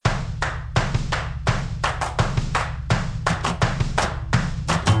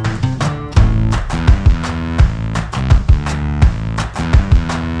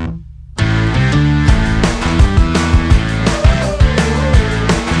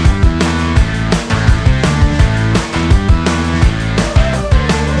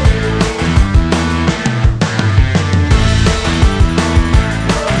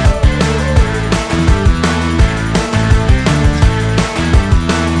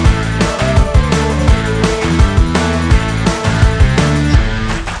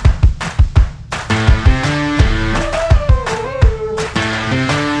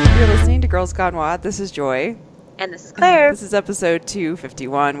Girls Gone Wild. This is Joy. And this is Claire. This is episode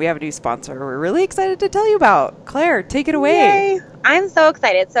 251. We have a new sponsor we're really excited to tell you about. Claire, take it away. Yay. I'm so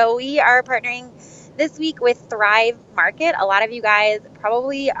excited. So we are partnering this week with Thrive Market. A lot of you guys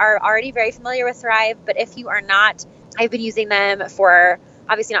probably are already very familiar with Thrive, but if you are not, I've been using them for,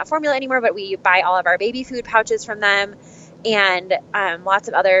 obviously not formula anymore, but we buy all of our baby food pouches from them, and lots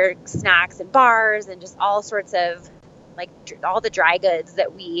of other snacks and bars and just all sorts of, like, all the dry goods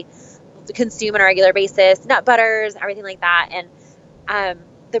that we consume on a regular basis, nut butters, everything like that. And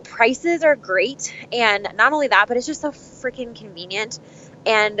the prices are great. And not only that, but it's just so freaking convenient.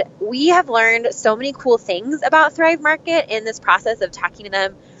 And we have learned so many cool things about Thrive Market in this process of talking to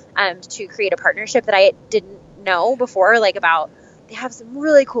them to create a partnership that I didn't know before, like about they have some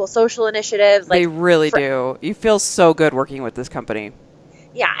really cool social initiatives. They really do. You feel so good working with this company.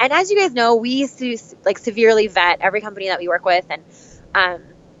 Yeah. And as you guys know, we severely vet every company that we work with. And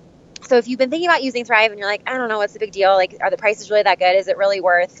so if you've been thinking about using Thrive and you're like, I don't know, what's the big deal? Like, are the prices really that good? Is it really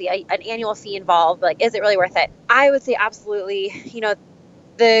worth an annual fee involved? Like, is it really worth it? I would say absolutely. You know,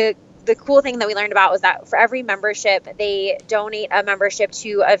 the cool thing that we learned about was that for every membership, they donate a membership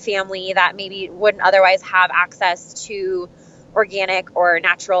to a family that maybe wouldn't otherwise have access to organic or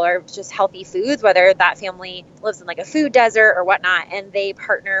natural or just healthy foods, whether that family lives in like a food desert or whatnot. And they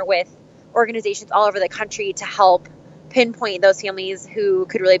partner with organizations all over the country to help pinpoint those families who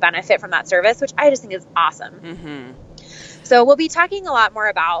could really benefit from that service, which I just think is awesome. Mm-hmm. So we'll be talking a lot more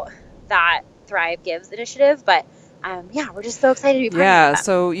about that Thrive Gives initiative, but we're just so excited to be part of that.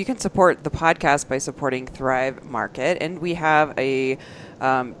 So you can support the podcast by supporting Thrive Market, and we have a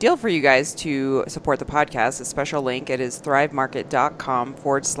deal for you guys to support the podcast, a special link. It is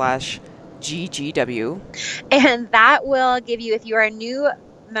thrivemarket.com/GGW. And that will give you, if you are a new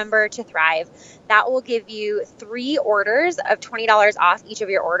member to Thrive, that will give you 3 orders of $20 off each of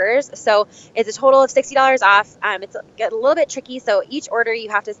your orders. So it's a total of $60 off. It's a little bit tricky. So each order you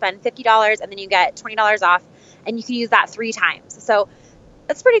have to spend $50 and then you get $20 off, and you can use that 3 times. So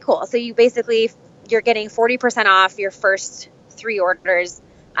that's pretty cool. So you're getting 40% off your first 3 orders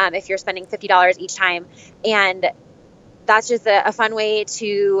if you're spending $50 each time. And that's just a fun way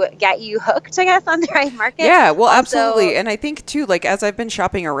to get you hooked, I guess, on Thrive Market. Yeah, well, absolutely. And I think, too, like, as I've been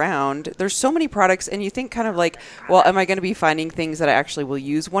shopping around, there's so many products, and you think kind of like, well, am I going to be finding things that I actually will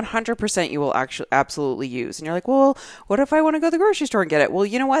use? 100% you will actually absolutely use. And you're like, well, what if I want to go to the grocery store and get it? Well,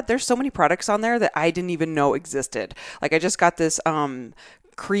 you know what? There's so many products on there that I didn't even know existed. Like, I just got this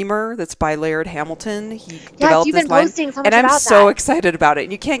creamer that's by Laird Hamilton. He developed this line, and I'm so excited about it.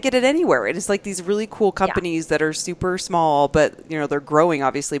 And you can't get it anywhere. It is like these really cool companies that are super small, but you know they're growing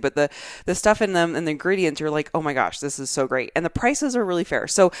obviously. But the stuff in them and the ingredients, you're like, oh my gosh, this is so great. And the prices are really fair.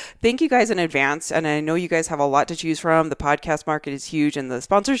 So thank you guys in advance. And I know you guys have a lot to choose from. The podcast market is huge, and the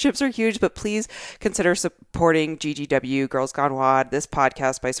sponsorships are huge. But please consider supporting GGW, Girls Gone Wild, this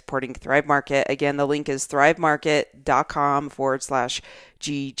podcast by supporting Thrive Market. Again, the link is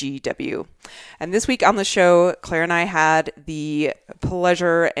thrivemarket.com/GGW. And this week on the show, Claire and I had the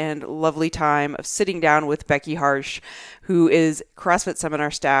pleasure and lovely time of sitting down with Becky Harsh, who is CrossFit Seminar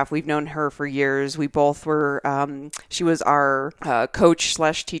staff. We've known her for years. We both were, she was our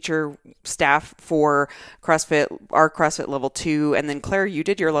coach/teacher staff for CrossFit, our CrossFit level 2. And then Claire, you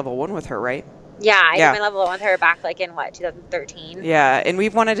did your level 1 with her, right? Yeah, I did my level 1 with her back like in 2013. Yeah, and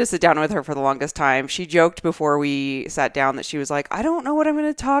we've wanted to sit down with her for the longest time. She joked before we sat down that she was like, I don't know what I'm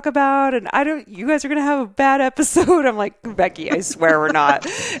going to talk about, and you guys are going to have a bad episode. I'm like, Becky, I swear we're not.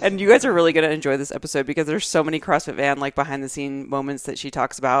 And you guys are really going to enjoy this episode because there's so many CrossFit Van like behind the scene moments that she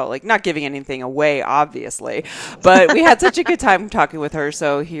talks about, like not giving anything away, obviously, but we had such a good time talking with her.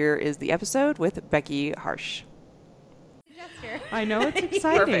 So here is the episode with Becky Harsh. I know it's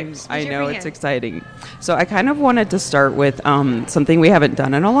exciting. I know it's exciting. So I kind of wanted to start with something we haven't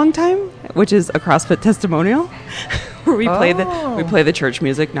done in a long time, which is a CrossFit testimonial, where we play the church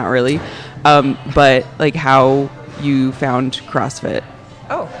music. Not really, but like how you found CrossFit.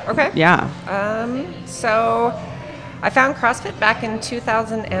 Oh, okay. Yeah. So I found CrossFit back in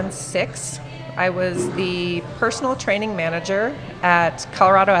 2006. I was the personal training manager at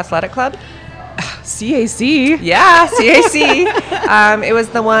Colorado Athletic Club. CAC. Yeah, CAC. It was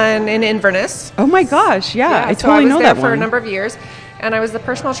the one in Inverness. Oh my gosh, yeah. I totally know that one. I was there for a number of years, and I was the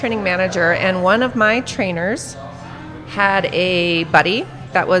personal training manager, and one of my trainers had a buddy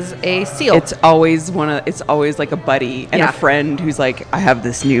that was a SEAL. It's always like a buddy and a friend who's like, I have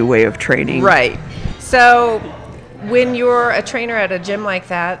this new way of training. Right. So when you're a trainer at a gym like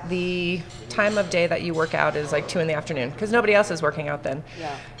that, the time of day that you work out is like 2 p.m. because nobody else is working out then.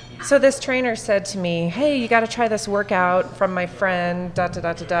 Yeah. So this trainer said to me, hey, you got to try this workout from my friend, da da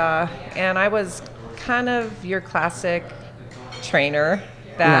da da da. And I was kind of your classic trainer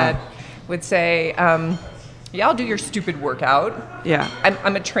that would say, yeah, I'll do your stupid workout. Yeah.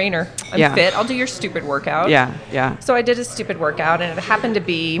 I'm a trainer. I'm fit. I'll do your stupid workout. Yeah. So I did a stupid workout, and it happened to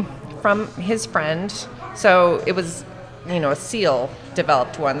be from his friend. So it was, a SEAL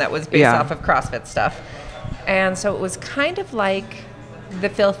developed one that was based off of CrossFit stuff. And so it was kind of like the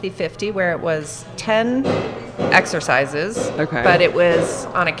Filthy 50, where it was 10 exercises, but it was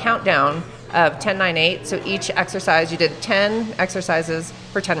on a countdown of 10, 9, 8. So each exercise, you did 10 exercises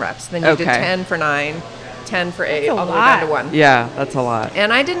for 10 reps. Then you did 10 for 9, 10 for 8, all the way down to 1. Yeah, that's a lot.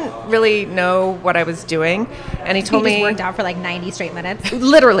 And I didn't really know what I was doing. And he told me... You just worked out for like 90 straight minutes?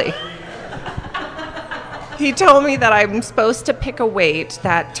 Literally. He told me that I'm supposed to pick a weight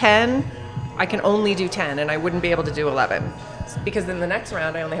that 10, I can only do 10, and I wouldn't be able to do 11. Because then the next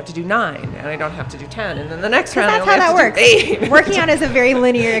round I only have to do 9, and I don't have to do 10. And then the next round I only have to do 8. Working out is a very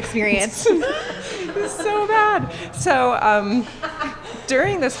linear experience. It's so bad. So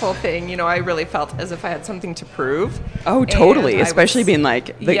during this whole thing, I really felt as if I had something to prove. Oh, totally. Especially being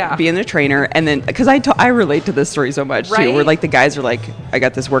like, being the trainer. And then, because I relate to this story so much, too. Where like the guys are like, I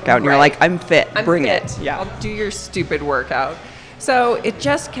got this workout. And you're like, I'm fit. Bring it. Yeah. I'll do your stupid workout. So it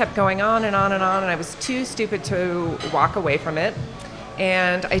just kept going on and on and on, and I was too stupid to walk away from it.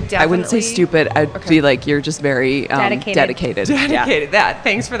 And I wouldn't say stupid. I'd be like, you're just very dedicated. That.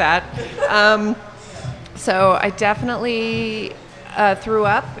 Thanks for that. So I definitely threw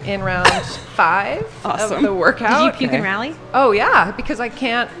up in round 5 of the workout. Did you puke and rally? Oh, yeah, because I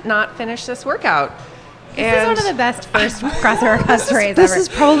can't not finish this workout. This is one of the best first CrossFit workout stories ever. This is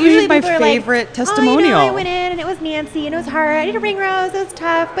probably my favorite testimonial. I went in and it was Nancy and it was hard. I did a ring rows. It was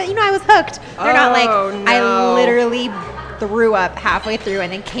tough, but I was hooked. They're not like, I literally threw up halfway through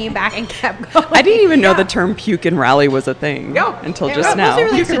and then came back and kept going. I didn't even know the term puke and rally was a thing until just now.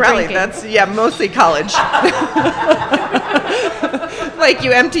 Puke and rally, that's, mostly college. Like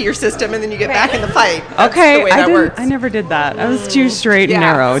you empty your system and then you get back in the fight. That's the way that works. I never did that. I was too straight and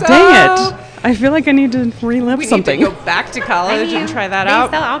narrow. Dang it. I feel like I need to relive something. We need to go back to college and try that out.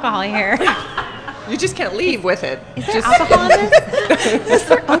 They sell alcohol here. You just can't leave with it. Is there alcohol in this? Is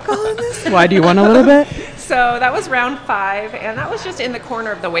there alcohol in this? Why, do you want a little bit? So that was round 5, and that was just in the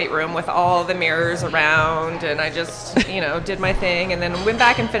corner of the weight room with all the mirrors around, and I just, did my thing, and then went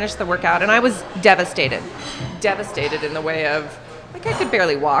back and finished the workout, and I was devastated in the way of, like, I could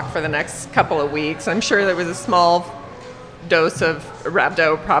barely walk for the next couple of weeks. I'm sure there was a small dose of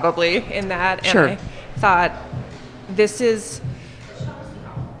rhabdo probably in that, and I thought, this is,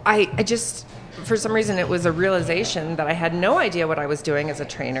 I just, for some reason, it was a realization that I had no idea what I was doing as a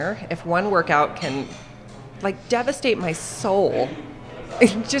trainer. If one workout can, like, devastate my soul,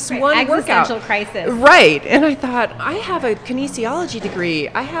 just one existential workout. crisis. Right. And I thought, I have a kinesiology degree.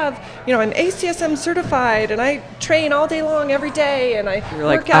 I have, I'm ACSM certified, and I train all day long every day, and You're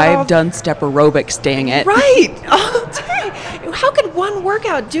like, I've done step aerobics, dang it. Right. All day. How could one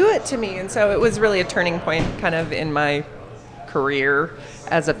workout do it to me? And so it was really a turning point kind of in my career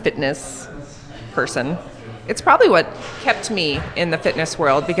as a fitness person. It's probably what kept me in the fitness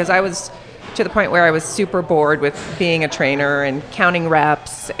world, because I was to the point where I was super bored with being a trainer and counting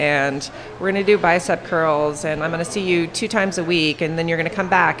reps, and we're going to do bicep curls, and I'm going to see you 2 times a week, and then you're going to come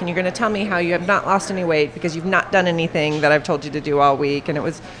back and you're going to tell me how you have not lost any weight because you've not done anything that I've told you to do all week. And it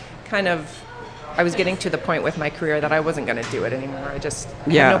was kind of, I was getting to the point with my career that I wasn't going to do it anymore. I just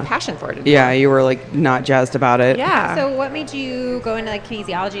had no passion for it anymore. Yeah, you were like not jazzed about it. Yeah. So what made you go into like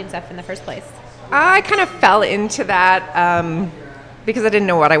kinesiology and stuff in the first place? I kind of fell into that because I didn't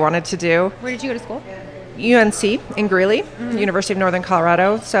know what I wanted to do. Where did you go to school? UNC in Greeley, University of Northern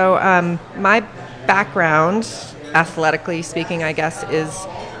Colorado. So my background, athletically speaking, I guess, is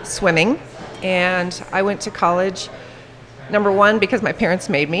swimming. And I went to college, number 1, because my parents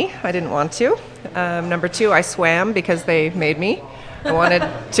made me. I didn't want to. Number 2, I swam because they made me. I wanted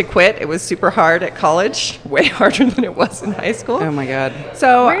to quit. It was super hard at college, way harder than it was in high school. Oh my God.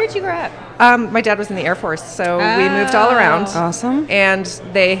 So where did you grow up? My dad was in the Air Force, so we moved all around. Awesome. And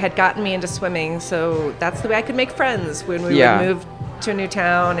they had gotten me into swimming, so that's the way I could make friends when we would move to a new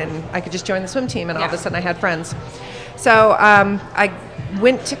town, and I could just join the swim team, and all of a sudden I had friends. So I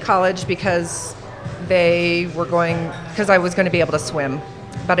went to college because because I was going to be able to swim.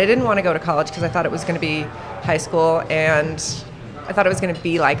 But I didn't want to go to college because I thought it was going to be high school, and I thought it was going to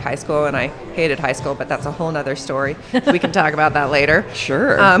be like high school, and I hated high school, but that's a whole nother story. We can talk about that later.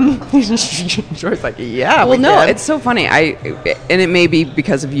 Sure. Joy's like, yeah, well, no, it's so funny. And it may be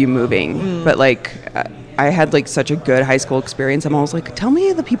because of you moving, but like I had like such a good high school experience. I'm always like, tell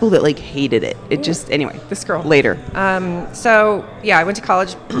me the people that like hated it. It just, anyway. This girl. Later. So yeah, I went to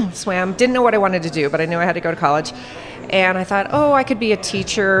college, swam, didn't know what I wanted to do, but I knew I had to go to college. And I thought, I could be a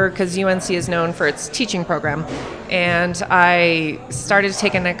teacher because UNC is known for its teaching program. And I started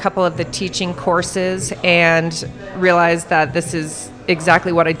taking a couple of the teaching courses and realized that this is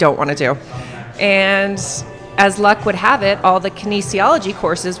exactly what I don't want to do. And as luck would have it, all the kinesiology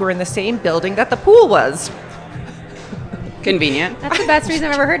courses were in the same building that the pool was. Convenient. That's the best reason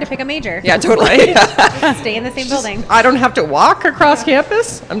I've ever heard to pick a major. Yeah, totally. Stay in the same building. I don't have to walk across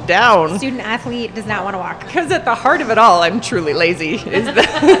campus. I'm down. Student athlete does not want to walk. Because at the heart of it all, I'm truly lazy, is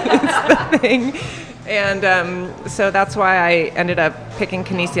the thing. And so that's why I ended up picking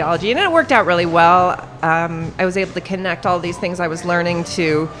kinesiology. And it worked out really well. I was able to connect all these things I was learning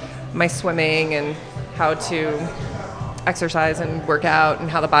to my swimming and how to exercise and work out and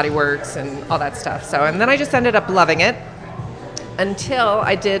how the body works and all that stuff. So, and then I just ended up loving it until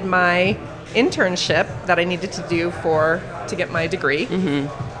I did my internship that I needed to do to get my degree.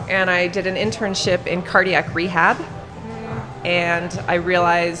 Mm-hmm. And I did an internship in cardiac rehab. And I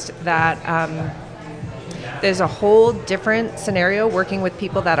realized that there's a whole different scenario working with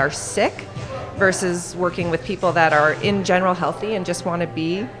people that are sick versus working with people that are in general healthy and just want to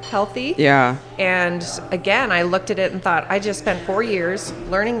be healthy. Yeah. And again, I looked at it and thought, I just spent 4 years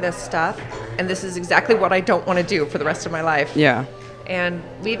learning this stuff, and this is exactly what I don't want to do for the rest of my life. Yeah. And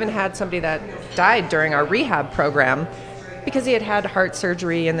we even had somebody that died during our rehab program because he had heart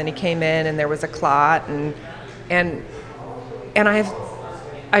surgery, and then he came in and there was a clot, and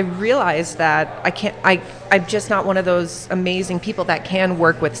I realized that I'm just not one of those amazing people that can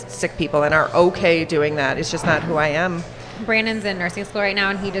work with sick people and are okay doing that. It's just not who I am. Brandon's in nursing school right now,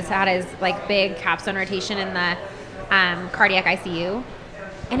 and he just had his like big capstone rotation in the cardiac ICU.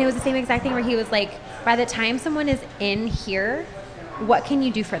 And it was the same exact thing where he was like, by the time someone is in here, what can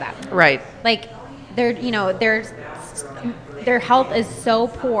you do for them? Right. Like their health is so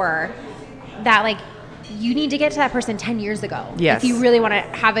poor that like you need to get to that person 10 years ago. Yes. If you really want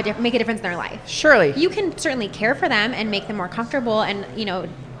to make a difference in their life. Surely. You can certainly care for them and make them more comfortable and,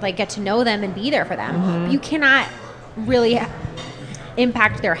 like get to know them and be there for them. Mm-hmm. But you cannot really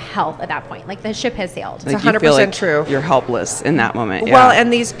impact their health at that point. Like the ship has sailed. It's Like, you 100% feel like true. You're helpless in that moment. Yeah. Well,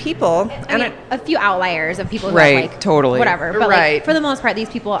 and these people, I mean, a few outliers of people who Right, have like totally. whatever. But Right. like for the most part, these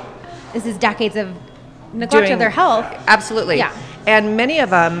people, this is decades of neglect of their health. Absolutely. Yeah. And many of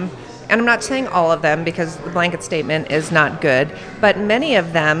them, and I'm not saying all of them because the blanket statement is not good, but many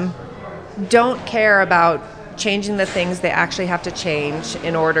of them don't care about changing the things they actually have to change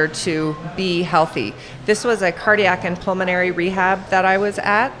in order to be healthy. This was a cardiac and pulmonary rehab that I was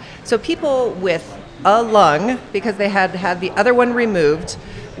at. So people with a lung, because they had the other one removed,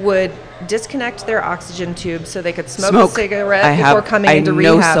 would disconnect their oxygen tube so they could smoke a cigarette before coming into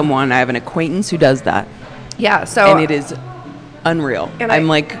rehab. I know someone, I have an acquaintance who does that. Yeah, so... And it is unreal. And I'm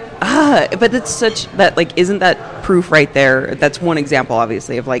like, but it's such that, like, isn't that proof right there? That's one example,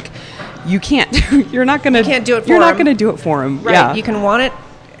 obviously, of like, you can't, you're not going to, You can't do it for You're not them. going to do it for them. Right. Yeah. You can want it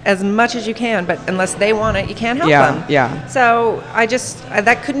as much as you can, but unless they want it, you can't help them. Yeah. So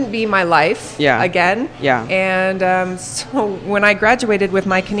that couldn't be my life again. Yeah. And so when I graduated with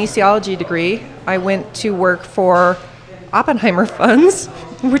my kinesiology degree, I went to work for Oppenheimer Funds,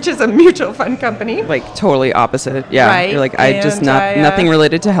 which is a mutual fund company. Like totally opposite. Yeah. Right. You're like, nothing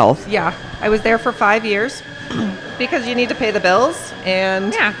related to health. Yeah. I was there for 5 years because you need to pay the bills.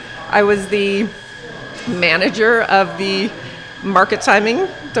 And Yeah. I was the manager of the market timing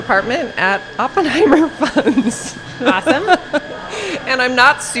department at Oppenheimer Funds. Awesome. And I'm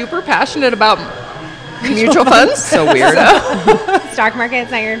not super passionate about mutual funds. So weird. Stock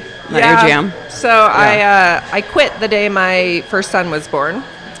market's not your... Not your jam. So I quit the day my first son was born,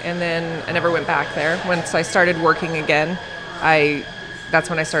 and then I never went back there. Once I started working again, that's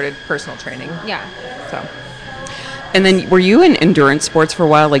when I started personal training. Yeah. So And then were you in endurance sports for a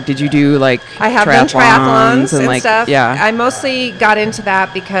while? Like, did you do like I have done triathlons and like, stuff. Yeah. I mostly got into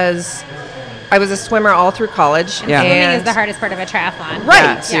that because I was a swimmer all through college. Yeah. Swimming is the hardest part of a triathlon. Right.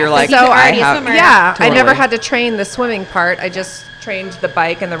 Yeah, so you're like, you could So already I have- swimmer. Yeah, Totally. I never had to train the swimming part. I just trained the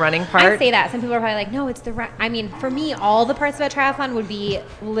bike and the running part. I say that. Some people are probably like, no, it's the run. I mean, for me, all the parts of a triathlon would be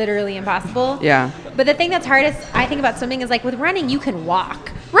literally impossible. Yeah. But the thing that's hardest, I think, about swimming is like with running, you can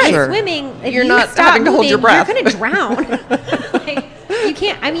walk. Right. With Sure. swimming, if You're you not stop having to hold your moving, breath. You're going to drown. Like, you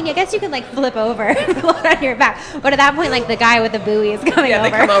can't. I mean, I guess you can like flip over and float on your back. But at that point, like the guy with the buoy is coming over.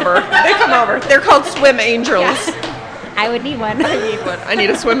 They come over. They come over. They're called swim angels. I would need one. I need one. I need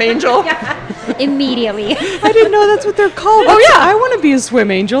a swim angel. Yeah. immediately. I didn't know that's what they're called. Oh yeah, I want to be a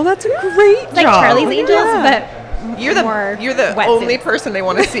swim angel. That's a great Like job. Charlie's Angels, Yeah. but You're the more only wetsuits. person they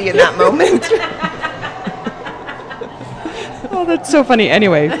want to see in that moment. Oh, that's so funny.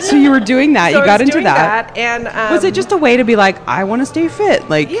 Anyway, so you were doing that. So You I got was into doing that. and Was it just a way to be like, I want to stay fit?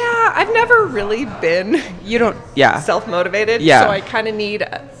 Like, Yeah, I've never really been you don't. Yeah. self-motivated. Yeah. So I kind of need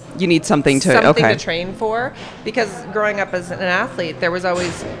You need something to. something okay. to train for, because growing up as an athlete, there was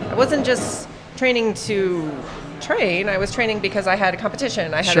always, I wasn't just training to train, I was training because I had a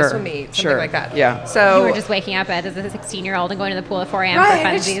competition, I had Sure, a swim meet, something sure, like that. yeah. So You were just waking up as a 16-year-old and going to the pool at 4 a.m. right, for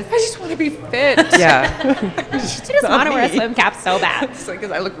I just, funsies. want to be fit. Yeah. I just want to wear a swim cap so bad. Because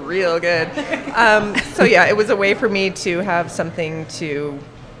I look real good. So yeah, it was a way for me to have something to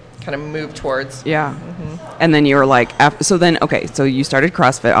kind of move towards. Yeah. And then you were like, so then, okay, so you started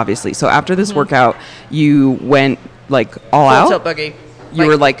CrossFit, obviously. So after this workout, you went like all Full out. tilt boogie. You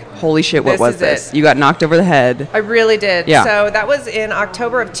were like, holy shit, what this was is this? it. You got knocked over the head. I really did. Yeah. So that was in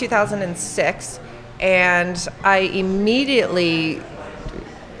October of 2006, and I immediately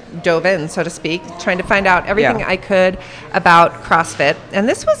dove in, so to speak, trying to find out everything Yeah. I could about CrossFit. And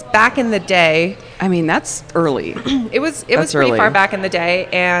this was back in the day. I mean, that's early. It was That's pretty early. far back in the day,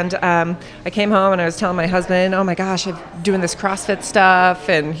 and I came home and I was telling my husband, "Oh my gosh, I'm doing this CrossFit stuff,"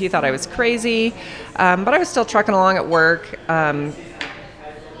 and he thought I was crazy, but I was still trucking along at work.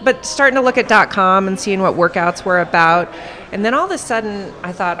 But starting to look at .com and seeing what workouts were about, and then all of a sudden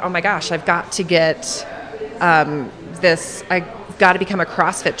I thought, "Oh my gosh, I've got to get this. I've got to become a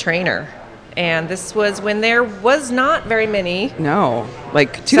CrossFit trainer." And this was when there was not very many. No.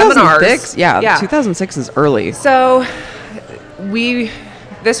 Like Seminars. 2006? Yeah, Yeah. 2006 is early. So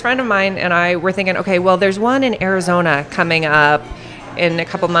this friend of mine and I were thinking, okay, well, there's one in Arizona coming up in a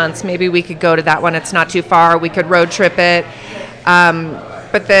couple months. Maybe we could go to that one. It's not too far. We could road trip it.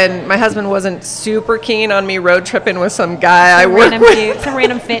 But then my husband wasn't super keen on me road tripping with some guy I work with. Some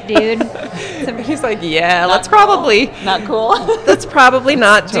random fit dude. He's like, yeah, let's probably Not cool. let's probably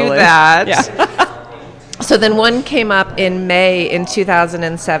not do Totally. that. Yeah. So then one came up in May in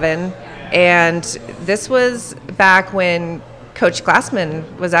 2007, and this was back when Coach Glassman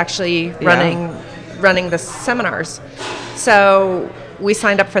was actually running the seminars. So we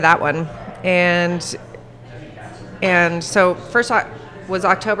signed up for that one, and so first was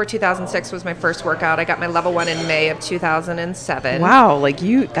October 2006 was my first workout. I got my level 1 in May of 2007. Wow, like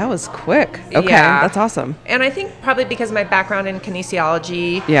that was quick. Okay, Yeah. that's awesome. And I think probably because of my background in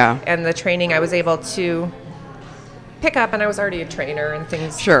kinesiology and the training, I was able to pick up, and I was already a trainer and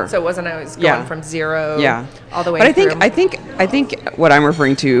things. Sure. So it wasn't I was going from zero all the way But I through. I think what I'm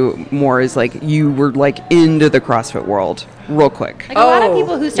referring to more is like you were like into the CrossFit world real quick. Like a lot of Oh.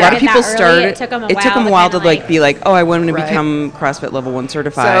 people who A lot started of people that early, started. it took them a a while while to kinda like be like, oh, I want to Right. become CrossFit level 1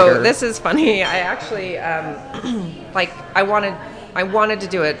 certified. So or, this is funny. I actually like I wanted to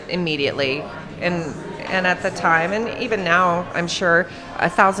do it immediately, and at the time, and even now, I'm sure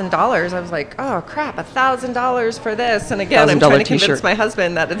 $1,000. I was like, oh crap, $1,000 for this. And again, I'm $1,000 trying to convince t-shirt. my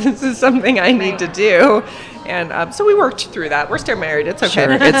husband that this is something I need to do, and so we worked through that. We're still married. It's okay.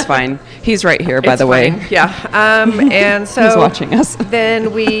 Sure, it's fine. He's right here, by It's the way. fine. Yeah. And so He's watching us. Then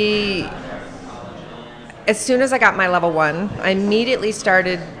as soon as I got my level 1, I immediately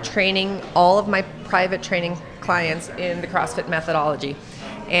started training all of my private training clients in the CrossFit methodology.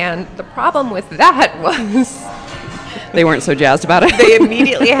 And the problem with that was They weren't so jazzed about it. they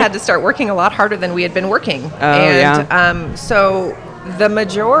immediately had to start working a lot harder than we had been working. So the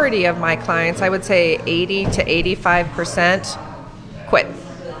majority of my clients, I would say 80 to 85%, quit.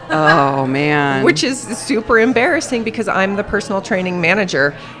 Oh man. Which is super embarrassing because I'm the personal training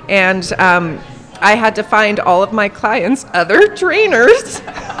manager, and I had to find all of my clients other trainers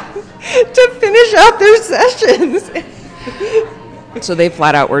to finish out their sessions. So they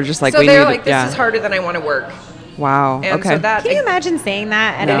flat out were just like, So we they're need like, this is harder than I want to work. Wow. And okay. so that Can you imagine saying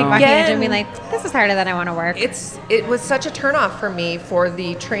that and No. walking into and being Again, like, this is harder than I want to work? it was such a turnoff for me for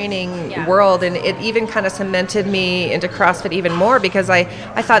the training Yeah. world, and it even kind of cemented me into CrossFit even more because I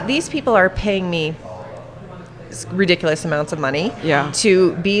thought these people are paying me ridiculous amounts of money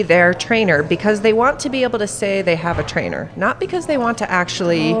to be their trainer because they want to be able to say they have a trainer, not because they want to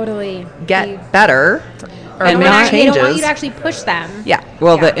actually Totally. get better or And make not- They don't want changes. you to actually push them. Yeah.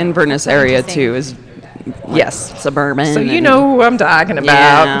 Well, Yeah. the Inverness That's area interesting. too is Yes. suburban. So you and know who I'm talking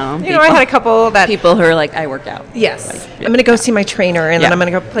about. Yeah. You know, I had a couple that people who are like, I work out. yes, I'm going to go see my trainer, and then Yeah. I'm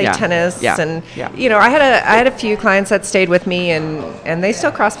going to go play Yeah. tennis, Yeah. and Yeah. you know, I had a few clients that stayed with me, and they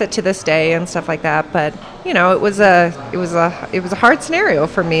still CrossFit to this day and stuff like that. But it was a hard scenario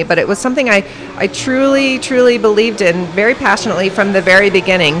for me, but it was something I truly believed in very passionately from the very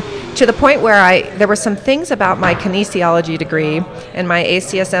beginning, to the point where there were some things about my kinesiology degree and my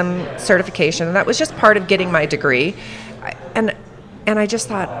ACSM certification, and that was just part of getting my degree. And I just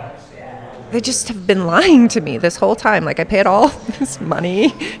thought, they just have been lying to me this whole time. Like, I paid all this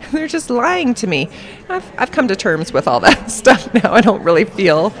money, and they're just lying to me. I've come to terms with all that stuff now. I don't really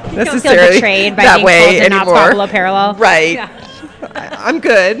feel necessarily betrayed by that being way told to not anymore. follow parallel. Right. Yeah. I'm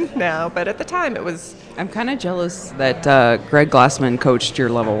good now, but at the time it was... I'm kind of jealous that Greg Glassman coached your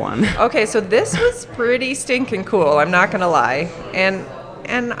level 1. Okay, so this was pretty stinking cool, I'm not going to lie. And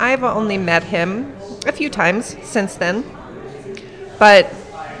I've only met him a few times since then. But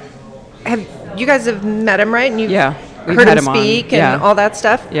you guys have met him, right? And you've we've heard had him speak and all that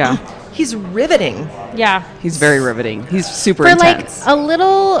stuff? Yeah. He's riveting. Yeah. He's very riveting. He's super For intense. like a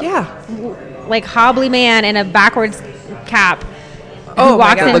little Yeah. like hobbly man in a backwards cap Oh, who my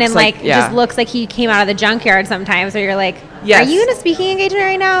walks God. in Looks and like- like yeah. just looks like he came out of the junkyard sometimes. So you're like, Yes. are you in a speaking engagement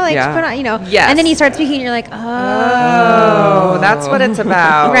right now? Like, Yeah. put on, Yes. And then he starts speaking, and you're like, Oh, that's what it's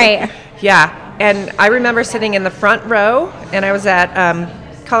about. Right. Yeah. And I remember sitting in the front row, and I was at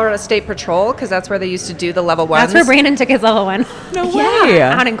Colorado State Patrol, because that's where they used to do the level 1s. That's where Brandon took his level 1. No Yeah, way.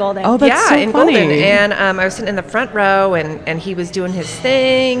 out in Golden. Oh, that's so in funny. Golden. And I was sitting in the front row, and he was doing his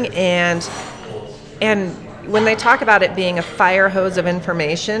thing, and when they talk about it being a fire hose of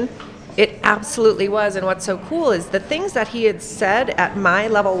information, it absolutely was. And what's so cool is the things that he had said at my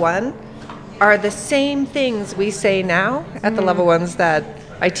level 1 are the same things we say now at the level 1s that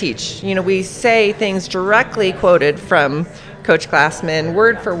I teach. We say things directly quoted from Coach Glassman,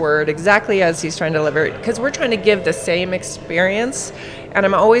 word for word, exactly as he's trying to deliver it, because we're trying to give the same experience. And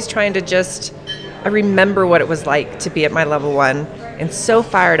I'm always trying to I remember what it was like to be at my level 1, and so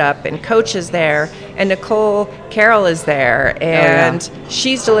fired up, and Coach is there, and Nicole Carroll is there, and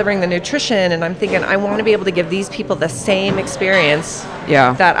she's delivering the nutrition, and I'm thinking, I want to be able to give these people the same experience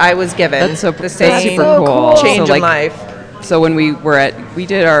that I was given. That's so the same that's super cool. change So, in life. So when we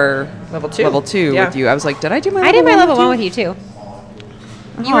did our Level 2. Level 2 with you, I was like, did I do my I did my level 1 1 with you too.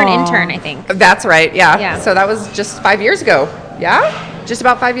 You were an intern, I think. That's right, Yeah. So that was just 5 years ago. Yeah? Just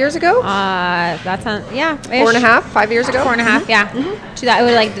about 5 years ago? That's on, 4.5, 5 years ago? 4.5, yeah. It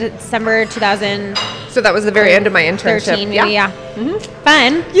was like December 2013, So that was the very end of my internship. maybe, yeah.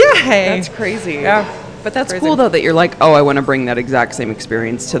 Fun. Yeah. That's crazy. Yeah. But that's Crazy. cool, though, that you're like, oh, I want to bring that exact same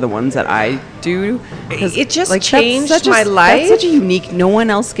experience to the ones that I do. 'Cause, It just that's changed such a- my life. That's such a unique, no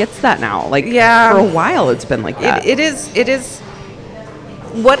one else gets that now. Like, Yeah. for a while, it's been like that. It is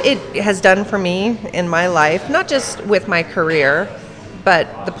what it has done for me in my life, not just with my career,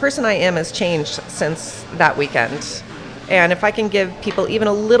 but the person I am has changed since that weekend. And if I can give people even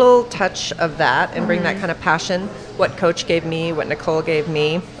a little touch of that and bring that kind of passion, what Coach gave me, what Nicole gave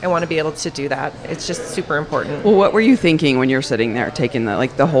me, I want to be able to do that. It's just super important. Well, what were you thinking when you're sitting there taking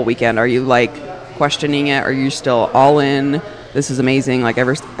the whole weekend? Are you like questioning it? Are you still all in? This is amazing. Like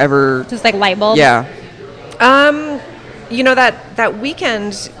ever? Just like light bulbs. Yeah. That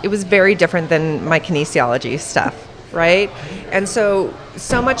weekend, it was very different than my kinesiology stuff, right? And so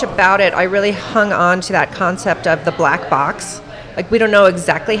much about it, I really hung on to that concept of the black box. Like, we don't know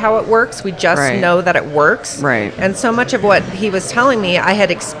exactly how it works. We just know that it works. Right. And so much of what he was telling me, I had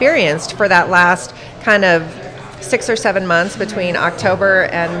experienced for that last kind of 6 or 7 months between October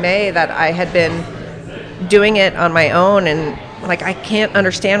and May, that I had been doing it on my own, and like, I can't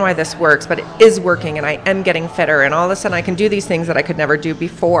understand why this works, but it is working, and I am getting fitter, and all of a sudden I can do these things that I could never do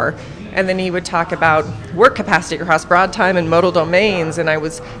before. And then he would talk about work capacity across broad time and modal domains, and I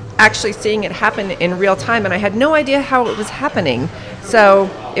was actually seeing it happen in real time, and I had no idea how it was happening. So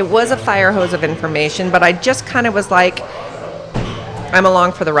it was a fire hose of information, but I just kind of was like, I'm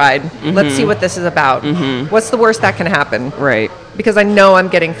along for the ride. Mm-hmm. Let's see what this is about. Mm-hmm. What's the worst that can happen? Right. Because I know I'm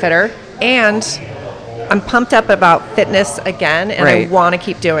getting fitter, and I'm pumped up about fitness again, and I want to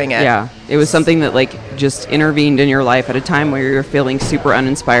keep doing it. Yeah. It was something that like just intervened in your life at a time where you're feeling super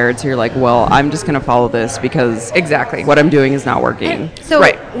uninspired. So you're like, well, I'm just going to follow this because what I'm doing is not working. So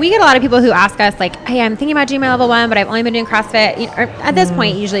we get a lot of people who ask us like, hey, I'm thinking about doing my level 1, but I've only been doing CrossFit. Or at this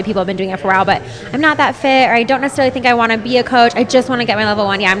point, usually people have been doing it for a while, but I'm not that fit, or I don't necessarily think I want to be a coach. I just want to get my level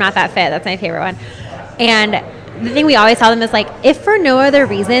 1. Yeah, I'm not that fit. That's my favorite one. And the thing we always tell them is like, if for no other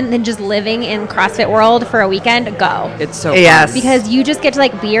reason than just living in CrossFit world for a weekend, go. It's so fun. Because you just get to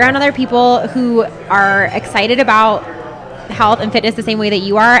like be around other people who are excited about health and fitness the same way that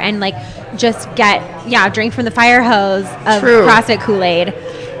you are, and like just drink from the fire hose of CrossFit Kool-Aid.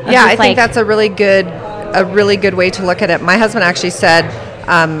 Yeah, I think that's a really good way to look at it. My husband actually said,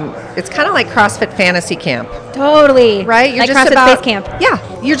 It's kind of like CrossFit Fantasy Camp, Totally. right? You're like just CrossFit about Space Camp.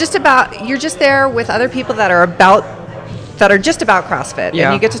 Yeah, you're just there with other people that are just about CrossFit, Yeah.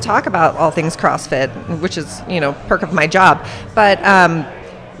 and you get to talk about all things CrossFit, which is perk of my job. But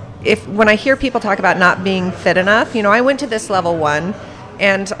when I hear people talk about not being fit enough, I went to this level 1,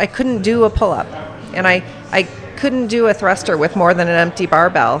 and I couldn't do a pull-up, and I couldn't do a thruster with more than an empty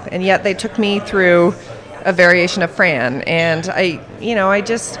barbell, and yet they took me through a variation of Fran, and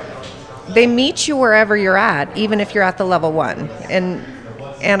they meet you wherever you're at, even if you're at the level 1,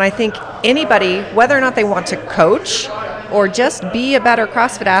 and I think anybody, whether or not they want to coach or just be a better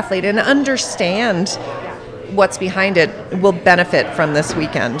CrossFit athlete and understand what's behind it, will benefit from this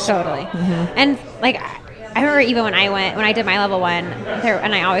weekend. Totally. And like, I remember even when I did my level 1,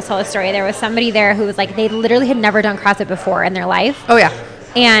 and I always tell the story, there was somebody there who was like, they literally had never done CrossFit before in their life. Oh yeah.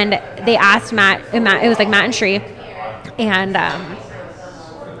 And they asked Matt, it was like Matt and Shree, and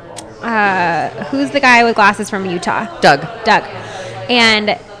who's the guy with glasses from Utah? Doug.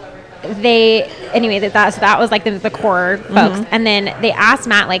 And that was like the core folks. And then they asked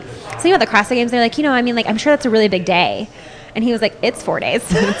Matt, like, so the CrossFit Games, they're like, I'm sure that's a really big day. And he was like, it's 4 days.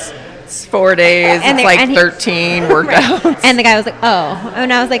 It's 4 days. And it's like 13 workouts. And the guy was like, oh.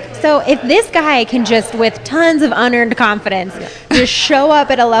 And I was like, so if this guy can just, with tons of unearned confidence, just show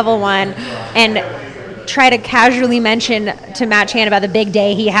up at a level 1 and try to casually mention to Matt Chan about the big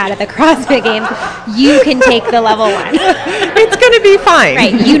day he had at the CrossFit Games, you can take the level 1. It's going to be fine.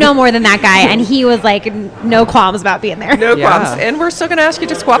 Right. You know more than that guy. And he was like, no qualms about being there. No problems. And we're still going to ask you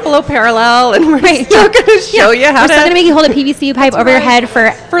to squat below parallel, and we're still going to show you how We're still going to make you hold a PVC pipe over your head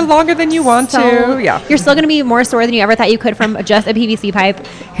for longer than you want to. Yeah. You're still going to be more sore than you ever thought you could from just a PVC pipe.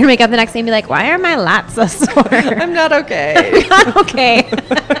 You're going to wake up the next day and be like, why are my lats so sore? I'm not okay. Not okay.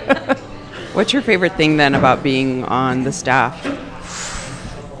 What's your favorite thing then about being on the staff?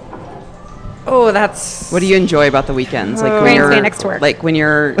 Oh, that's... What do you enjoy about the weekends? Like when Grand you're spandex to work. like when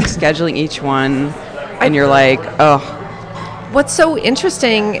you're scheduling each one, and you're like, oh, What's so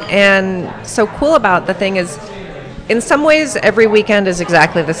interesting and so cool about the thing is, in some ways, every weekend is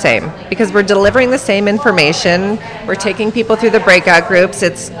exactly the same because we're delivering the same information. We're taking people through the breakout groups.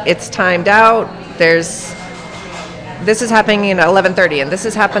 It's timed out. This is happening at 11:30, and this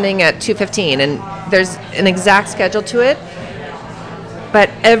is happening at 2:15, and there's an exact schedule to it. But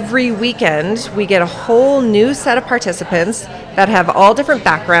every weekend, we get a whole new set of participants that have all different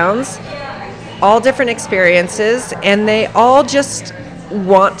backgrounds, all different experiences, and they all just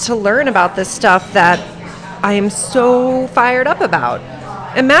want to learn about this stuff that I am so fired up about.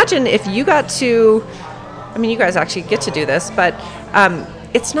 Imagine if you got to, you guys actually get to do this, but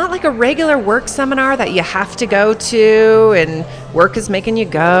it's not like a regular work seminar that you have to go to, and work is making you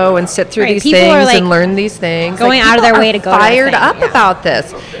go and sit through these People are, things and learn these things. going out of their people way are to go to this fired thing. up about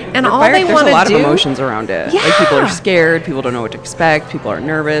this, and all they there's want a to lot do. of emotions around it. Yeah. Like people are scared, people don't know what to expect, people are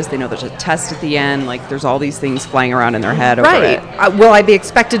nervous, they know there's a test at the end. Like there's all these things flying around in their head over Right. it. Will I be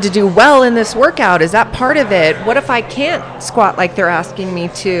expected to do well in this workout? Is that part of it? What if I can't squat like they're asking me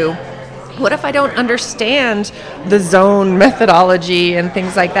to? What if I don't understand the zone methodology and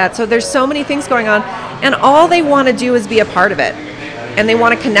things like that? So there's so many things going on, and all they want to do is be a part of it, and they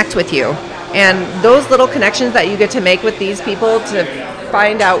want to connect with you. And those little connections that you get to make with these people to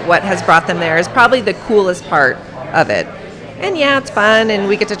find out what has brought them there is probably the coolest part of it. And yeah, it's fun, and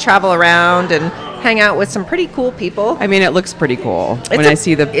we get to travel around and hang out with some pretty cool people. I mean, it looks pretty cool when I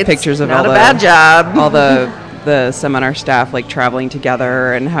see the It's pictures of not all a bad job. all the seminar staff like traveling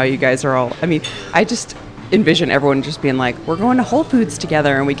together and how you guys are all. I mean, I just envision everyone just being like, we're going to Whole Foods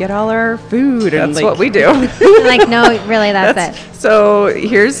together and we get all our food. And That's like, what we do. Like, no, really, that's it. So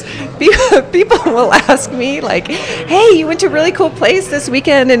here's people will ask me like, "Hey, you went to a really cool place this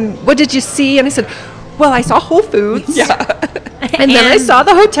weekend, and what did you see?" And I said, "Well, I saw Whole Foods, and then I saw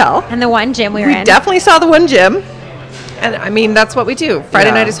the hotel, And the one gym we were in. definitely saw the one gym, and I mean that's what we do. Friday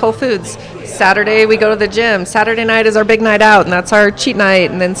Yeah. night is Whole Foods. Saturday we go to the gym. Saturday night is our big night out, and that's our cheat night.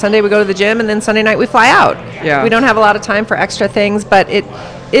 And then Sunday we go to the gym, and then Sunday night we fly out. Yeah. We don't have a lot of time for extra things, but it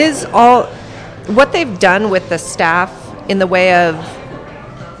is all what they've done with the staff in the way of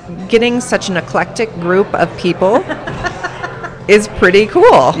getting such an eclectic group of people is pretty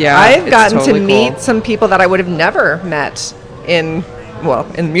cool. Yeah, I've it's gotten totally to meet cool. some people that I would have never met in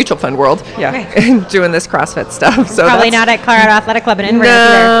the mutual fund world. Yeah. Doing this CrossFit stuff. So Probably that's- not at Colorado Athletic Club in Inverness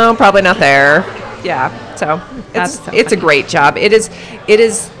no, probably not there. Yeah, so That's it's so it's a funny. great job. It is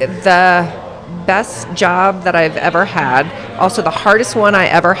the best job that I've ever had. Also, the hardest one I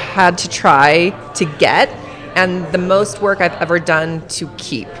ever had to try to get, and the most work I've ever done to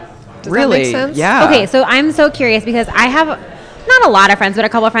keep. Does Really? that make sense? Yeah. Okay, so I'm so curious because I have not a lot of friends, but a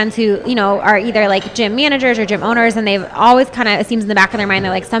couple of friends who, you know, are either like gym managers or gym owners, and they've always kind of, it seems in the back of their mind,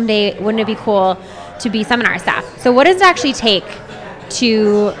 they're like, someday, wouldn't it be cool to be seminar staff? So what does it actually take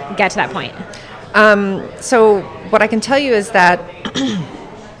to get to that point? So what I can tell you is that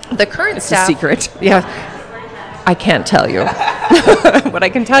the current It's staff... a secret. Yeah. I can't tell you. What I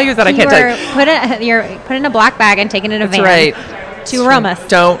can tell you is that I can't tell you. You're put in a black bag and taken in a van Right. to Romas.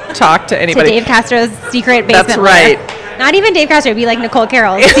 Don't talk to To anybody. Dave Castro's secret basement That's lair. right. Not even Dave Castro, it'd be like Nicole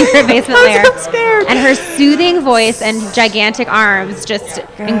Carroll's secret basement lair. I'm so scared. And her soothing voice and gigantic arms just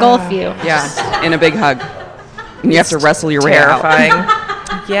engulf you. Yeah, in a big hug. And you have to wrestle your way out. Terrifying.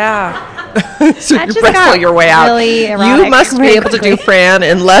 Yeah. So That you just wrestle got your way out. really erotic You must be very able to do quickly. Fran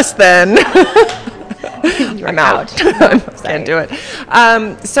in less than... You're I'm out. Can't do it.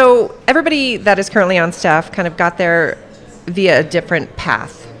 So everybody that is currently on staff kind of got there via a different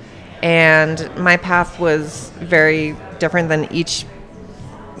path. And my path was very different than each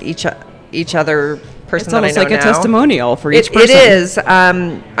other person It's that I almost know like a now. testimonial for each person. It is.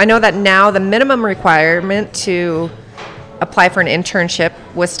 I know that now the minimum requirement to apply for an internship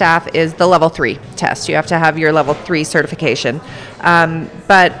with staff is the level 3 test. You have to have your level 3 certification.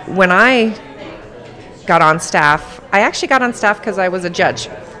 But when I got on staff, I actually got on staff because I was a judge.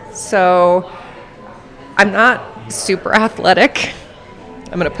 So I'm not super athletic.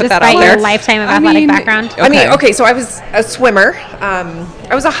 I'm going to put that out Despite there. your lifetime of athletic background. I mean, okay, so I was a swimmer.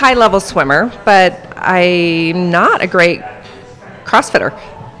 I was a high-level swimmer, but I'm not a great CrossFitter.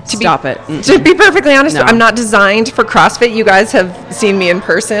 Stop it. Mm-mm. To be perfectly honest, No. I'm not designed for CrossFit. You guys have seen me in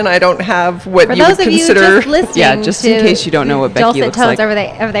person. I don't have what For you would those of you consider... just listening, Yeah, just in to case you don't know what Becky dulcet looks tones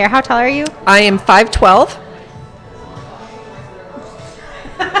like. over there. How tall are you? I am 5'12".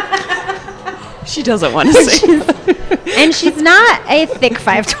 She doesn't want to say. And she's not a thick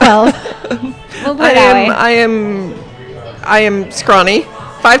 5'12". We'll put it that way. I am scrawny.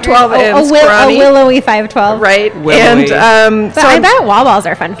 5'12" and a scrawny. willowy 5'12". Right. Willowy. And So I bet wall balls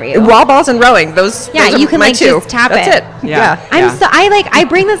are fun for you. wall balls and rowing. Those Yeah, those are you can, my like, two. just tap That's it. it. Yeah. I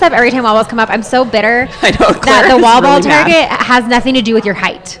bring this up every time wall balls come up. I'm so bitter I know, that Claire the is wall ball really mad. target has nothing to do with your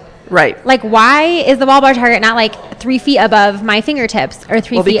height. Right. Like, why is the wall bar target not like 3 feet above my fingertips or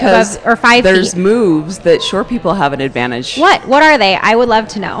 3 feet because above or 5 there's feet? moves that short people have an advantage. What are they? I would love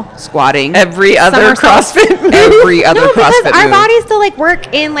to know. Squatting. Every other Somersaults. CrossFit move. Every other No, because CrossFit our move. bodies still like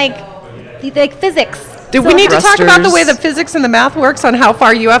work in like physics. Do we need to talk about the way the Thrusters. physics and the math works on how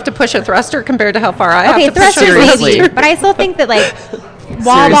far you have to push a thruster compared to how far I Okay, have to push a thrusters seriously. maybe, but I still think that like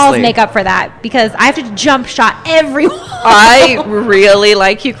wall balls Seriously. make up for that because I have to jump shot every wall. I really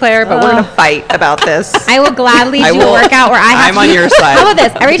like you, Claire, but we're going to fight about this. I will gladly I do will- a workout where I have I'm to on do- your side. How about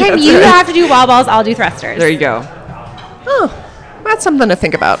this? Every time That's you right. have to do wall balls, I'll do thrusters. There you go. Oh, that's something to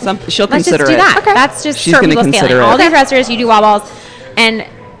think about. She'll Let's consider just do it. that. That's just She's short gonna people consider scaling. it. I'll do thrusters, you do wall balls, and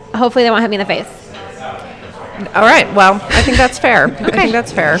hopefully they won't hit me in the face. All right. Well, I think that's fair. I think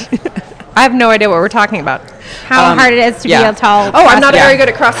that's fair. I have no idea what we're talking about. How hard it is to be yeah. a tall. Oh, I'm not Yeah. very good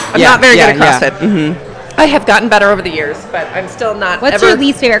at CrossFit. I'm Yeah, not very yeah, good at yeah. CrossFit. I have gotten better over the years, but I'm still not What's ever... your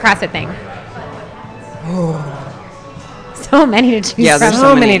least favorite CrossFit thing? So many to choose Yeah, from. there's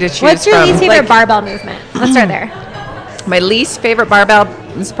so many to choose What's your from. least favorite Like, barbell movement? Let's start there. my least favorite barbell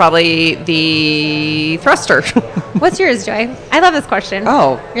is probably the thruster. What's yours, Joy? I love this question.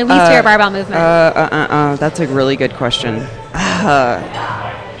 Oh. Your least favorite barbell movement. That's a really good question.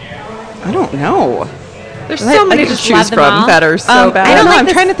 I don't know. There's so many to just choose love them from all. that are so bad. I don't know. like I'm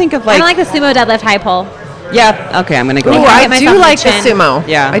this- trying to think of I don't like. like the sumo deadlift high pull. Yeah. Okay. I'm gonna go. Ooh, with I get do myself like the in the chin. sumo.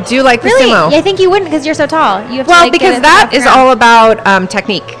 Yeah. I do like the Really? sumo. Yeah, I think you wouldn't because you're so tall. You have to Well, like, get because it that off is the ground. all about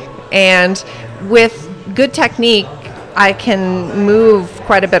technique. And with good technique, I can move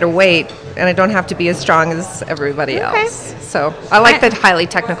quite a bit of weight, and I don't have to be as strong as everybody Okay. else. So I like I- the highly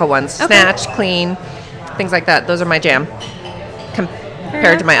technical ones. Okay. Snatch, clean, things like that. Those are my jam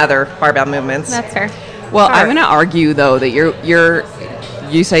compared to my other barbell movements. That's fair. Well, Hard. I'm gonna argue though that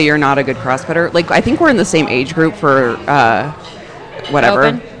you say you're not a good CrossFitter. Like I think we're in the same age group for whatever.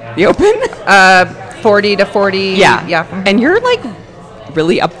 Open? The open. 40 to 40. Yeah. Yeah. And you're like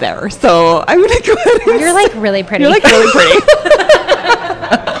really up there. So I'm gonna go ahead. And You're like really pretty. You're like really pretty.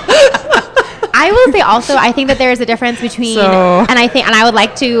 I will say also, I think that there is a difference between, So- and I would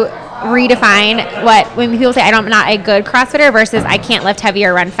like to redefine when people say I'm not a good CrossFitter versus I can't lift heavy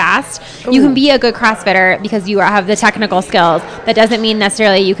or run fast. You can be a good CrossFitter because you have the technical skills. That doesn't mean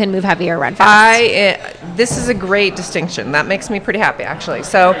necessarily you can move heavy or run fast. This is a great distinction. That makes me pretty happy, actually.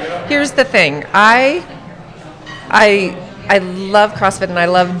 So here's the thing. I love CrossFit and I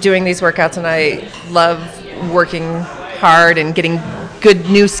love doing these workouts and I love working hard and getting good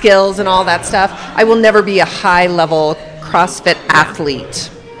new skills and all that stuff. I will never be a high level CrossFit athlete.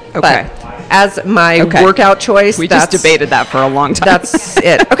 Okay. But as my Okay. workout choice, We just debated that for a long time. That's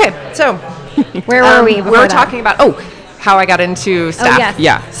it. Okay, so Where were we? we before were that? talking about how I got into staff. yes.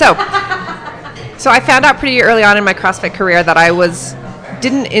 Yeah. So I found out pretty early on in my CrossFit career that I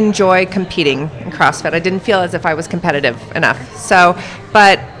didn't enjoy competing in CrossFit. I didn't feel as if I was competitive enough. So,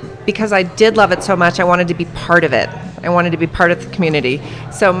 but because I did love it so much, I wanted to be part of it. I wanted to be part of the community.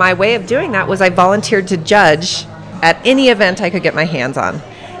 So my way of doing that was I volunteered to judge at any event I could get my hands on.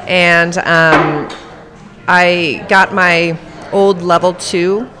 And I got my old level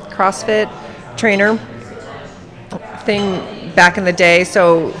 2 CrossFit trainer thing back in the day,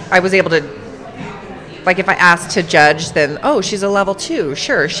 so I was able to, like, if I asked to judge, then she's a level 2,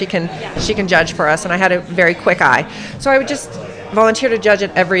 sure, she can judge for us, and I had a very quick eye, so I would just volunteer to judge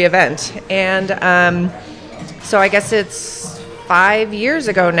at every event. And so I guess it's 5 years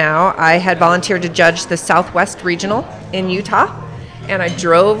ago now, I had volunteered to judge the Southwest Regional in Utah, and I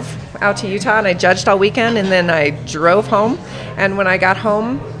drove out to Utah and I judged all weekend, and then I drove home, and when I got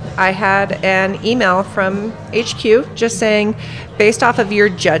home I had an email from HQ just saying, based off of your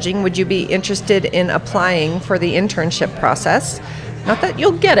judging, would you be interested in applying for the internship process? Not that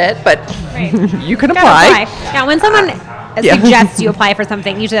you'll get it, but you can Gotta apply. Yeah, when someone Yeah. suggests you apply for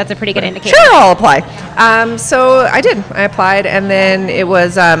something, usually that's a pretty good indicator. Sure, I'll apply. So I did. I applied, and then it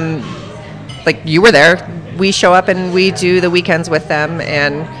was like you were there. We show up and we do the weekends with them,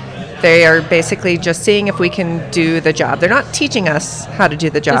 and they are basically just seeing if we can do the job. They're not teaching us how to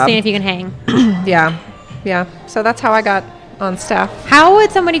do the Just job. seeing if you can hang. Yeah. So that's how I got on staff. How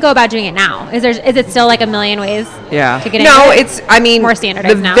would somebody go about doing it now? Is it still like a million ways Yeah. to get No, into it? More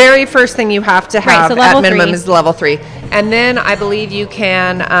standardized the now. very first thing you have to have so at level minimum 3. is level 3. And then I believe you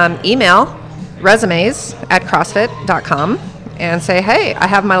can email resumes at CrossFit.com and say, hey, I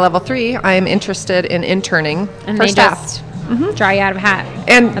have my level 3. I am interested in interning and for they staff. just draw you out of a hat.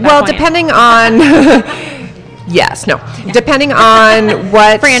 And at that well, point. depending on depending on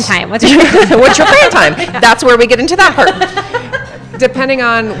what Fran time. What's your what's your Fran time? That's where we get into that part. Depending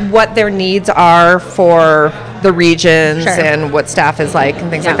on what their needs are for the regions Sure. and what staff is like and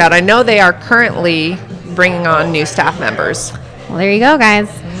things Yeah. like that. I know they are currently bringing on new staff members. Well, there you go, guys.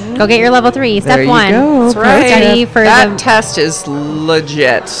 Go get your level 3. Step There you 1. go. That's right. Study for that the test is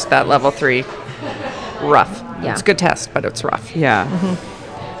legit. That level 3, rough. Yeah. It's a good test, but it's rough. Yeah.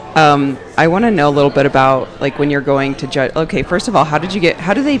 I want to know a little bit about, like, when you're going to judge. Okay, first of all, how do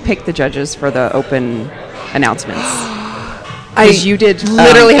they pick the judges for the open announcements? You did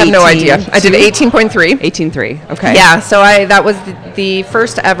literally have no 18 idea. I did 18.3. 18.3. Okay. Yeah, so that was the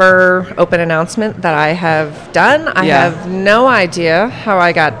first ever open announcement that I have done. I Yeah. have no idea how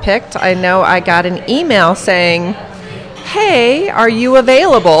I got picked. I know I got an email saying, hey, are you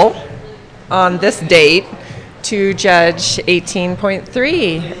available on this date to judge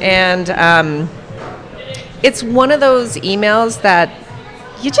 18.3? And it's one of those emails that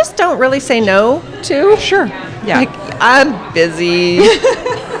you just don't really say no to. Sure. Yeah. Like, I'm busy.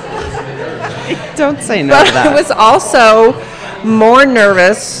 Don't say no But to that. I was also more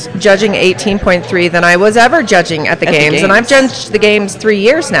nervous judging 18.3 than I was ever judging at the At the games. And I've games. judged the games 3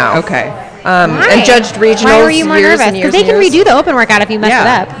 years now. Okay. Why? And judged regionals Why were you more years nervous? and years Because they can and years. redo the open workout if you mess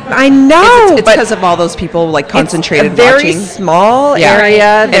Yeah. it up. I know, It's but because of all those people, like, concentrated it's a very watching. small Yeah. area.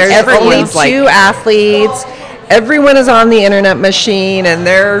 And There's only everyone's, like- 2 athletes. Everyone is on the internet machine, and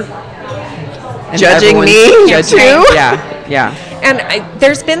they're And judging everyone's me judging. too. Yeah. Yeah. And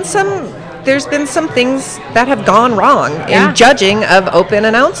there's been some things that have gone wrong Yeah. in judging of open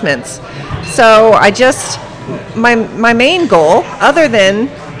announcements. So I just my main goal, other than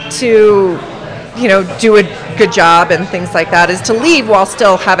to do a good job and things like that, is to leave while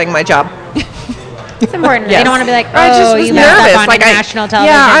still having my job. It's important. They Yes. don't want to be like, I just oh, was you messed nervous. up on Like national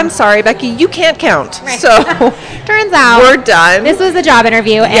television. Yeah, I'm sorry, Becky. You can't count. Right. So Turns out we're done. this was a job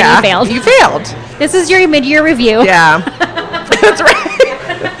interview and yeah, you failed. You failed. This is your mid-year review. Yeah, that's right.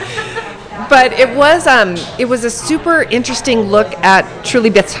 But it was a super interesting look at truly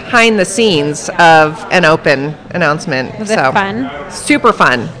behind the scenes of an open announcement. Was it fun? Super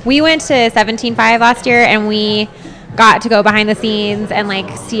fun. We went to 17.5 last year, and we got to go behind the scenes and like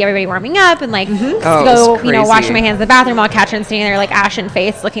see everybody warming up and like Oh, it go, was washing crazy. my hands in the bathroom while Katrin's standing there like ashen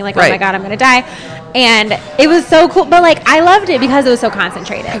face, looking like, oh Right. my god, I'm gonna die. And it was so cool, but like I loved it because it was so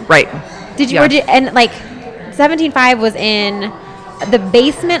concentrated. Right. Did you? Yeah. And like 17.5 was in the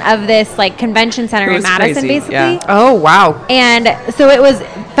basement of this like convention center It in was Madison, crazy, basically. yeah. Oh wow. And so it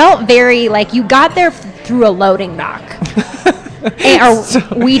felt very like you got there through a loading dock.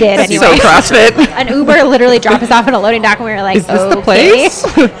 Or we did anyway. So CrossFit. An Uber literally dropped us off at a loading dock, and we were like, Is this the okay. place?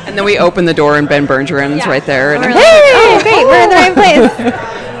 And then we opened the door and Ben Bergeron's right there. And And we're like, oh, great, we're in the right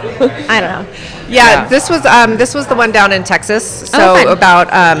place. I don't know. Yeah, this was the one down in Texas. So fun. about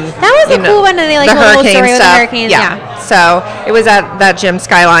That was a cool one, and they like the told a little hurricane story with the stuff. hurricanes. Yeah. So it was at that gym,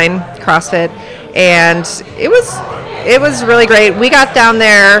 Skyline CrossFit, and it was really great. We got down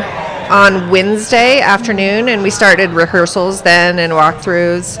there on Wednesday afternoon, and we started rehearsals then and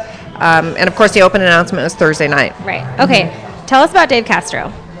walkthroughs, and of course the open announcement was Thursday night. Right. Okay. Tell us about Dave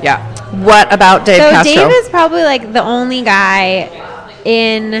Castro. yeah. What about Dave Castro? Dave is probably like the only guy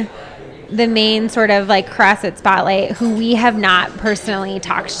in the main sort of like CrossFit spotlight who we have not personally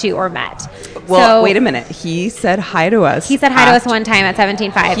talked to or met. Well, So wait a minute. He said hi to us. He said hi to us one time at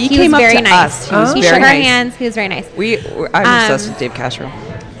 17.5. He was came up very to nice. us. He was He very shook our nice. hands. He was very nice. I'm obsessed with Dave Castro.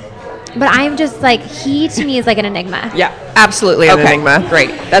 But I'm just like, he to me is like an enigma. Yeah. Absolutely an Okay. enigma.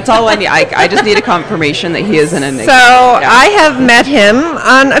 Great. That's all I need. I just need a confirmation that he is an enigma. So I have met him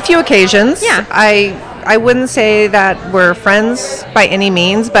on a few occasions. Yeah. I wouldn't say that we're friends by any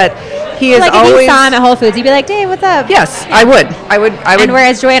means, but he is Like if always. you saw him at Whole Foods, you'd be like, Dave, what's up? Yes, I would. I would. And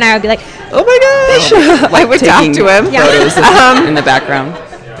whereas Joy and I would be like, Oh my gosh! I would talk Taking to him. Photos in the background.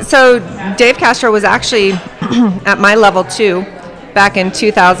 So Dave Castro was actually at my level 2 back in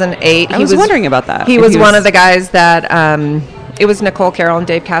 2008. I was wondering about that. He If was he one was- of the guys that it was Nicole Carroll and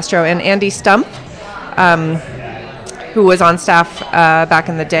Dave Castro and Andy Stump, who was on staff back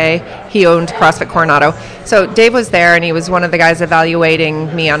in the day. He owned CrossFit Coronado. So Dave was there, and he was one of the guys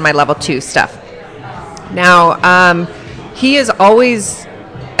evaluating me on my level 2 stuff. Now, he is always,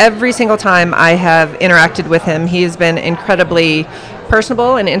 every single time I have interacted with him, he has been incredibly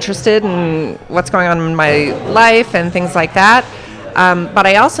personable and interested in what's going on in my life and things like that. But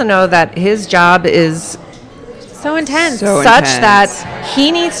I also know that his job is so intense. So such intense. that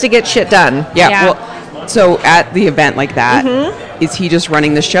he needs to get shit done. Yeah. Yeah. Well, so at the event like that, is he just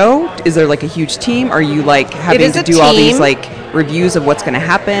running the show? Is there like a huge team? Are you like having is to a do all these team. like reviews of what's going to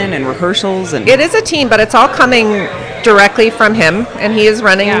happen and rehearsals and? It is a team, but it's all coming directly from him, and he is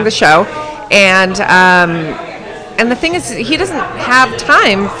running Yeah. the show. And the thing is, he doesn't have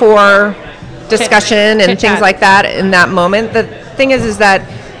time for discussion and chit-chat. things like that in that moment. The thing is that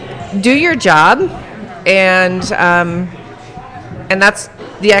do your job, and that's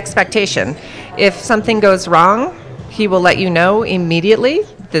the expectation. If something goes wrong, he will let you know immediately.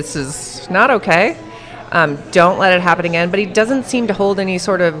 This is not okay. Don't let it happen again. But he doesn't seem to hold any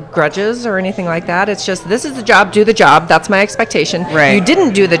sort of grudges or anything like that. It's just, this is the job, do the job. That's my expectation. Right. You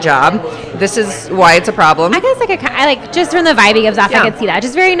didn't do the job. This is why it's a problem. I guess I like just from the vibe he gives off, Yeah. I could see that.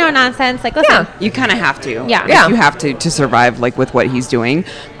 Just very no nonsense. Like, listen, Yeah. You kind of have to. Yeah. Like, Yeah. You have to survive like with what he's doing.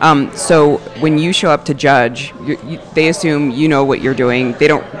 So when you show up to judge, they assume you know what you're doing.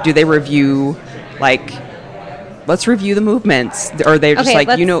 Do they review like, let's review the movements, or they're just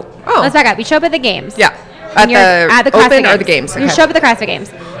like, you know. Oh. let's back up. You show up at the games. Yeah. And you're At the CrossFit Open or the games? You Okay. show up at the CrossFit Games,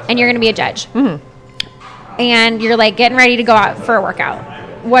 and you're going to be a judge. And you're like getting ready to go out for a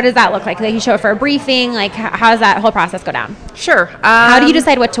workout. What does that look like? Like you show up for a briefing. Like how does that whole process go down? Sure. How do you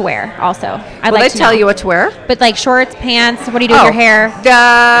decide what to wear? Also, I'd Will like they to tell know. you what to wear? But like shorts, pants. What do you do with your hair?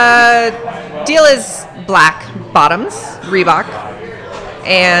 The deal is black bottoms, Reebok,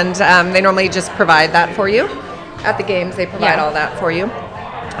 and they normally just provide that for you. At the games, they provide Yeah. all that for you.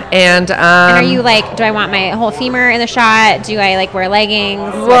 And, And are you like, do I want my whole femur in the shot? Do I like wear leggings?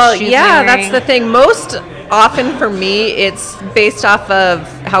 What well, shoes am yeah, I that's wearing? the thing. Most often for me, it's based off of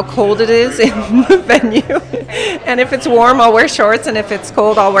how cold it is in the venue. And if it's warm, I'll wear shorts, and if it's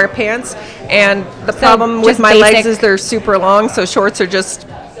cold, I'll wear pants. And the problem with just my legs basic- is they're super long, so shorts are just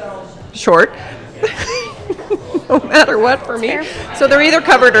short. No matter what for me. Fair. So they're either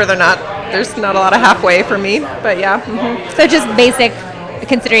covered or they're not. There's not a lot of halfway for me, but yeah. Mhm. So just basic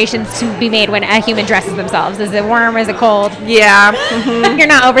considerations to be made when a human dresses themselves. Is it warm? Is it cold? Yeah. You're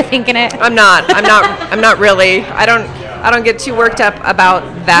not overthinking it. I'm not really. I don't get too worked up about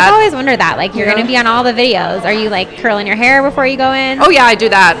I've that. always wondered that. Like you're Yeah. going to be on all the videos. Are you like curling your hair before you go in? Oh yeah, I do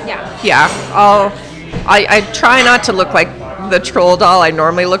that. Yeah. Yeah. I try not to look like the troll doll I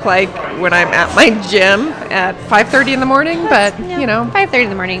normally look like when I'm at my gym at 5:30 in the morning, but you know. 5:30 in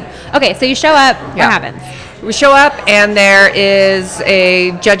the morning. Okay, so you show up. Yeah. What happens? We show up and there is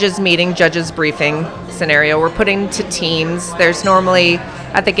a judges meeting, judges briefing scenario. We're put into teams. There's normally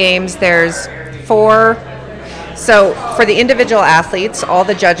at the games there's 4. So for the individual athletes, all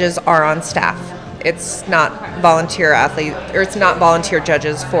the judges are on staff. It's not volunteer athlete, or it's not volunteer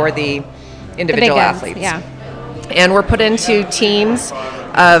judges for the individual guns, athletes. yeah. And we're put into teams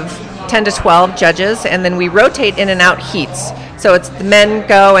of 10 to 12 judges, and then we rotate in and out heats. So it's the men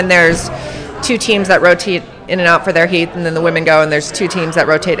go, and there's 2 teams that rotate in and out for their heat, and then the women go, and there's 2 teams that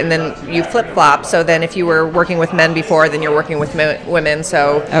rotate, and then you flip-flop. So then if you were working with men before, then you're working with women.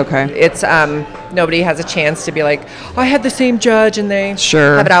 So it's nobody has a chance to be like, oh, I had the same judge, and they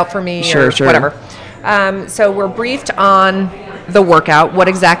have it out for me, or whatever. So we're briefed on the workout, what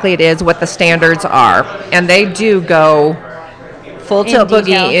exactly it is, what the standards are, and they do go full tilt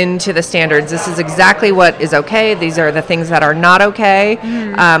boogie into the standards. This is exactly what is okay. These are the things that are not okay.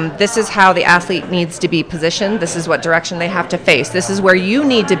 This is how the athlete needs to be positioned. This is what direction they have to face. This is where you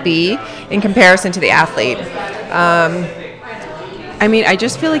need to be in comparison to the athlete. I mean, I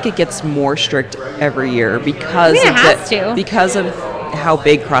just feel like it gets more strict every year because because of how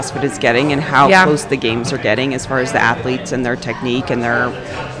big CrossFit is getting and how close the games are getting as far as the athletes and their technique and their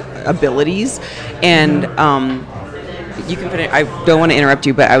abilities. And you can finish. I don't want to interrupt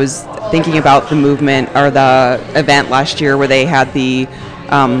you, but I was thinking about the movement or the event last year where they had they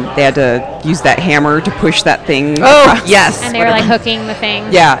had to use that hammer to push that thing. Oh, yes. And they were like hooking the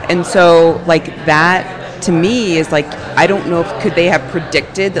thing. Yeah, and so like that to me is like, I don't know if could they have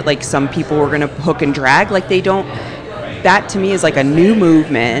predicted that like some people were going to hook and drag. Like they don't. That to me is like a new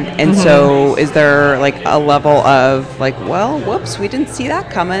movement, and so is there like a level of like, well, whoops, we didn't see that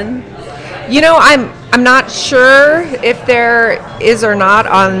coming. You know, I'm not sure if there is or not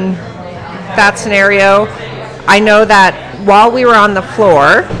on that scenario. I know that while we were on the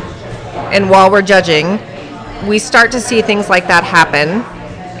floor and while we're judging, we start to see things like that happen.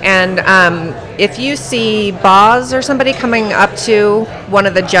 And if you see Boz or somebody coming up to one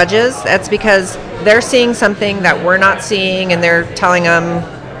of the judges, that's because they're seeing something that we're not seeing, and they're telling them,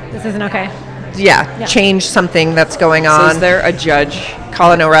 this isn't okay. Change something that's going on. So is there a judge?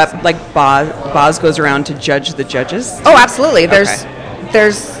 Call a no rep. Like Boz goes around to judge the judges? Oh, absolutely. There's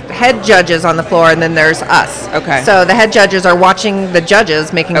head judges on the floor, and then there's us. Okay. So the head judges are watching the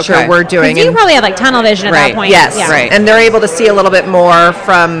judges, making sure we're doing. You probably have like tunnel vision at that point. Yes. Yeah. Right. And they're able to see a little bit more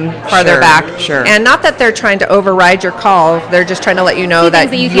from farther back. Sure. And not that they're trying to override your call. They're just trying to let you know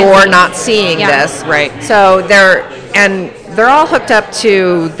that you're not seeing this. Right. So they're all hooked up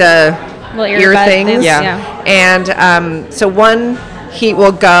to the ear things. Yeah. And so one heat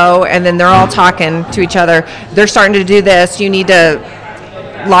will go, and then they're all talking to each other. They're starting to do this. You need to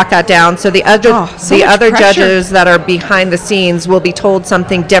lock that down. So the other judges that are behind the scenes will be told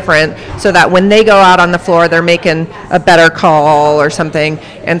something different, so that when they go out on the floor, they're making a better call or something.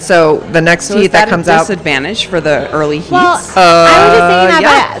 And so the next heat that comes out, disadvantage for the early heats. Well, I was just thinking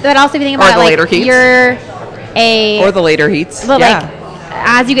that, but also be thinking about the later heats. Or the later heats. But like,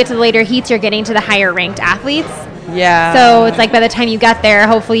 as you get to the later heats, you're getting to the higher ranked athletes. Yeah. So it's like by the time you get there,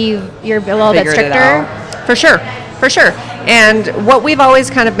 hopefully you're a little bit stricter. For sure. And what we've always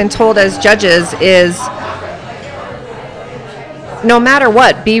kind of been told as judges is, no matter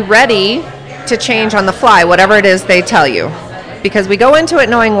what, be ready to change on the fly, whatever it is they tell you. Because we go into it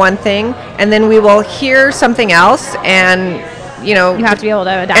knowing one thing, and then we will hear something else, and you have to be able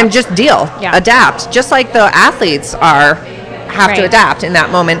to adapt. And just adapt, just like the athletes have to adapt in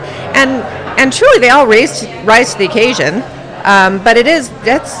that moment. And truly, they all rise to the occasion. But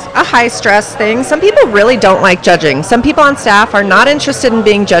that's a high stress thing. Some people really don't like judging. Some people on staff are not interested in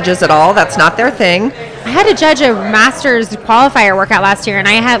being judges at all. That's not their thing. I had to judge a Masters qualifier workout last year, and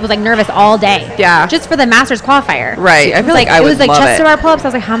I was like nervous all day. Yeah. Just for the Masters qualifier. Right. I feel like I would love it. It was like chest to bar pull-ups. I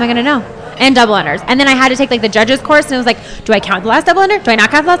was like, how am I going to know? And double unders. And then I had to take like the judges course, and it was like, do I count the last double under? Do I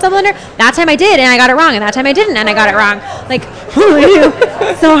not count the last double under? That time I did, and I got it wrong. And that time I didn't, and I got it wrong. Like,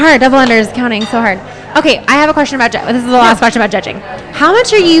 so hard. Double unders counting so hard. Okay, I have a question about this is the last question about judging. How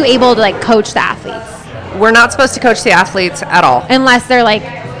much are you able to like coach the athletes? We're not supposed to coach the athletes at all, unless they're like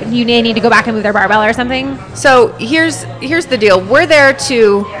need to go back and move their barbell or something. So here's the deal. We're there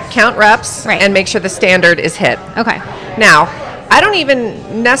to count reps and make sure the standard is hit. Okay. Now, I don't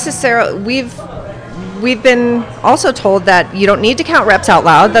even necessarily we've been also told that you don't need to count reps out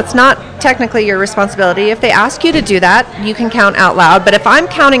loud. That's not technically your responsibility. If they ask you to do that, you can count out loud. But if I'm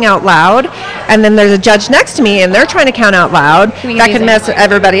counting out loud and then there's a judge next to me and they're trying to count out loud, that can mess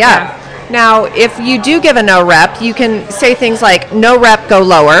everybody up. Yeah. Now, if you do give a no rep, you can say things like no rep, go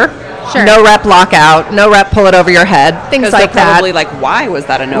lower. Sure. No rep, lock out. No rep, pull it over your head. Things like that. Probably like, why was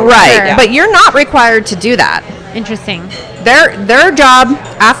that a no rep? Right. Sure. But you're not required to do that. Interesting. Their job,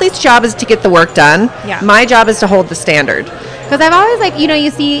 athlete's job is to get the work done. Yeah. My job is to hold the standard. Because I've always like,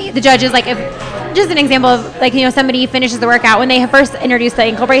 you see the judges, like if, just an example of like, somebody finishes the workout when they first introduced the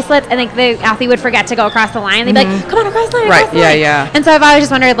ankle bracelets and like the athlete would forget to go across the line. They'd be like, come on, across the line, across the line. Yeah. And so I've always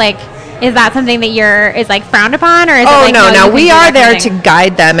just wondered like, is that something that is like frowned upon, or is it like, no, we are there to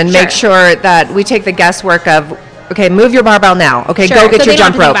guide them and make sure that we take the guesswork of okay, move your barbell now. Okay, Sure. go get So your they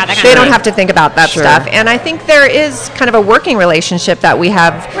don't jump have to think rope. about that kind They of don't stuff. have to think about that Sure. stuff. And I think there is kind of a working relationship that we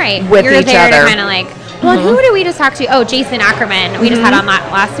have Right. with You're each there other. to kind of like, well, who did we just talk to? Oh, Jason Ackerman. We just had on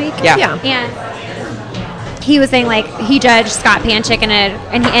that last week. Yeah. Yeah. And he was saying like he judged Scott Panchik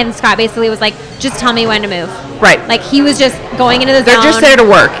and Scott basically was like, just tell me when to move. Right. Like he was just going into the They're zone. just there to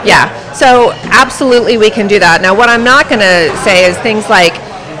work. Yeah. So absolutely we can do that. Now what I'm not going to say is things like,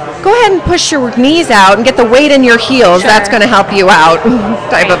 go ahead and push your knees out and get the weight in your heels. Sure. That's going to help you out,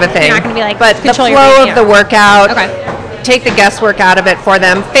 type of a thing. You're not gonna be like, but the control your flow breathing, of the yeah. workout, Okay. take the guesswork out of it for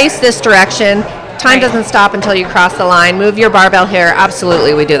them. Face this direction. Time Right. doesn't stop until you cross the line. Move your barbell here.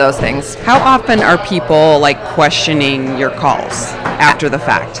 Absolutely, we do those things. How often are people like questioning your calls after the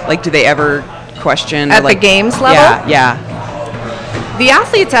fact? Like, do they ever question At or, the like, games level? Yeah. The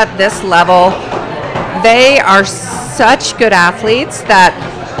athletes at this level, they are such good athletes that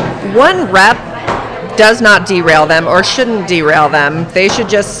one rep does not derail them or shouldn't derail them. They should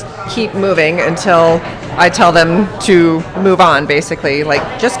just keep moving until I tell them to move on, basically. Like,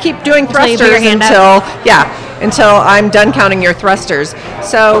 just keep doing Until you put thrusters your hand until I'm done counting your thrusters.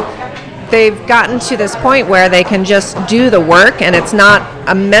 So they've gotten to this point where they can just do the work, and it's not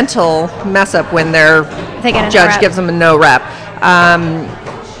a mental mess up when their They get a no judge rep. gives them a no rep.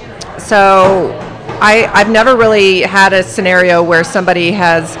 So I've never really had a scenario where somebody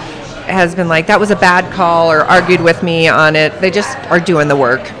has been like, that was a bad call, or argued with me on it. They just are doing the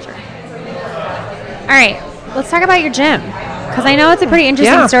work. All right, let's talk about your gym, because I know it's a pretty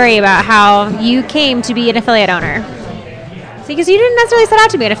interesting Yeah. story about how you came to be an affiliate owner. Because you didn't necessarily set out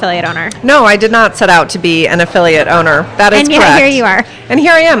to be an affiliate owner. No, I did not set out to be an affiliate owner. That is And correct. yet here you are. And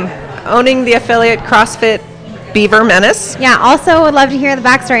here I am, owning the affiliate CrossFit Beaver Menace. Yeah, also would love to hear the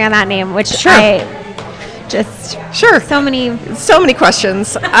backstory on that name, which Sure. I just, Sure. so many. So many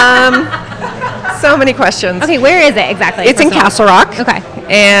questions. So many questions. Okay, where is it exactly? It's in first of all? Castle Rock. Okay.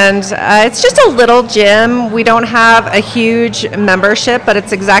 And it's just a little gym. We don't have a huge membership, but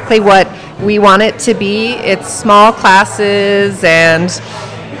it's exactly what we want it to be. It's small classes and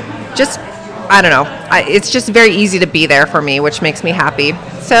just, I don't know. It's just very easy to be there for me, which makes me happy.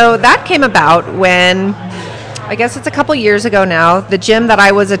 So that came about when, I guess it's a couple years ago now, the gym that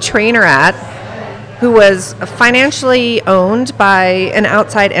I was a trainer at, who was financially owned by an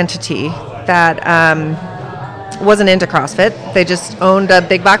outside entity that wasn't into CrossFit. They just owned a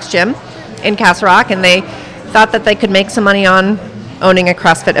big box gym in Castle Rock, and they thought that they could make some money on owning a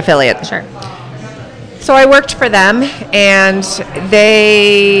CrossFit affiliate. Sure. So I worked for them, and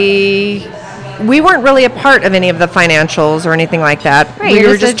we weren't really a part of any of the financials or anything like that. Right, We you're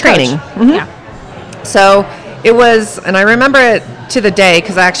were just a coach. training. Yeah. So it was, and I remember it to the day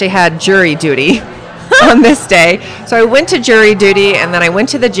because I actually had jury duty on this day. So I went to jury duty, and then I went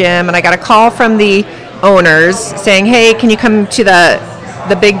to the gym, and I got a call from the owners saying, hey, can you come to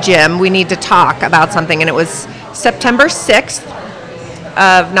the big gym? We need to talk about something. And it was September 6th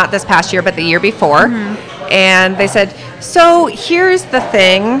of not this past year, but the year before. And they said, so here's the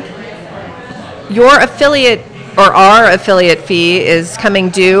thing. Your affiliate or our affiliate fee is coming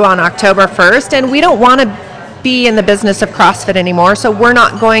due on October 1st, and we don't want to be in the business of CrossFit anymore, so we're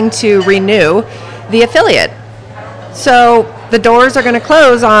not going to renew the affiliate. So the doors are going to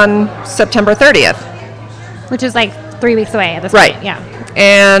close on September 30th. Which is like 3 weeks away at this Right. point. Yeah.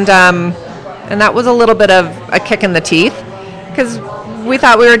 And that was a little bit of a kick in the teeth because we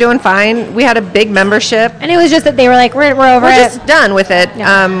thought we were doing fine. We had a big membership. And it was just that they were like, we're over We're it. just done with it.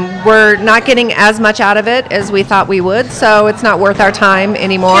 Yeah. We're not getting as much out of it as we thought we would, so it's not worth our time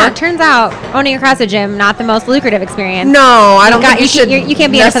anymore. Yeah, it turns out owning a CrossFit gym, not the most lucrative experience. No, I don't got- think you you should. can't- you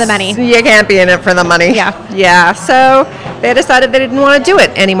can't be in it for the money. You can't be in it for the money. Yeah. Yeah. So they decided they didn't want to do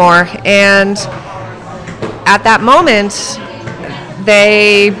it anymore, and at that moment,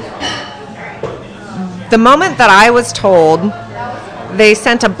 the moment that I was told, they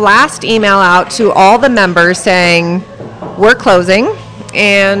sent a blast email out to all the members saying, we're closing,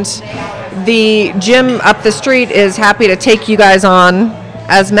 and the gym up the street is happy to take you guys on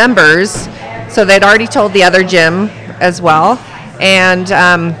as members. So they'd already told the other gym as well. And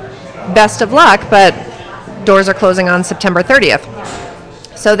best of luck, but doors are closing on September 30th.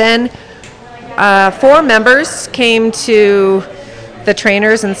 So then 4 members came to the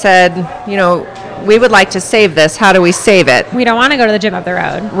trainers and said, you know, we would like to save this. How do we save it? We don't want to go to the gym up the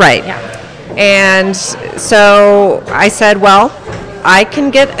road. Right. Yeah. And so I said, well, I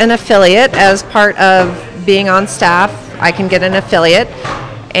can get an affiliate as part of being on staff. I can get an affiliate,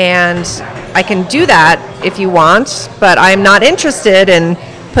 and I can do that if you want, but I'm not interested in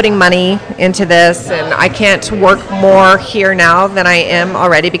putting money into this, and I can't work more here now than I am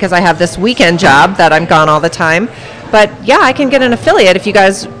already because I have this weekend job that I'm gone all the time. But yeah, I can get an affiliate if you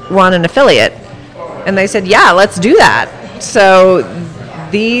guys want an affiliate. And they said, yeah, let's do that. So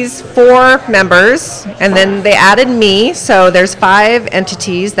these 4 members, and then they added me, so there's 5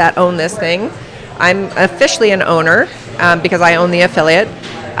 entities that own this thing. I'm officially an owner because I own the affiliate.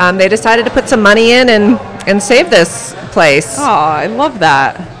 They decided to put some money in and save this place. Oh, I love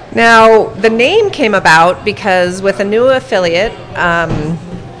that. Now, the name came about because with a new affiliate,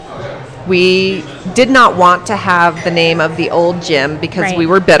 we did not want to have the name of the old gym because we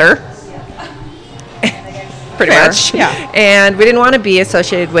were bitter. Pretty much. Yeah. And we didn't want to be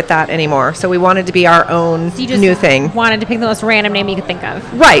associated with that anymore. So we wanted to be our own new thing. Wanted to pick the most random name you could think of.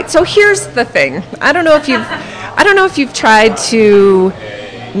 Right. So here's the thing. I don't know if you've tried to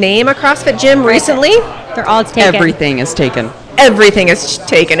name a CrossFit gym recently. They're all taken. Everything is taken. Everything is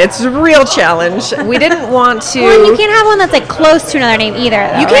taken. It's a real challenge. We didn't want to. Well, and you can't have one that's like close to another name either.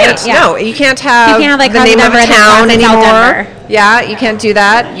 Though, you can't. Right? Yeah. No, you can't have, like the name of a town anymore. Denver. Yeah, you can't do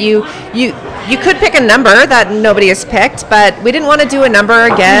that. You could pick a number that nobody has picked, but we didn't want to do a number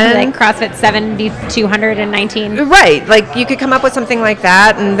again. Like CrossFit 7219. Right. Like you could come up with something like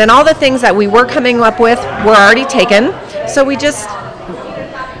that, and then all the things that we were coming up with were already taken. So we just.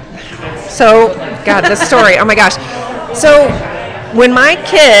 So, God, this story. Oh my gosh. So, when my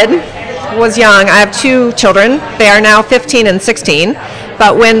kid was young, I have 2 children. They are now 15 and 16.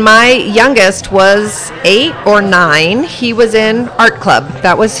 But when my youngest was 8 or 9, he was in art club.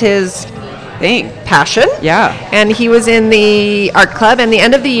 That was his passion. Yeah. And he was in the art club. And the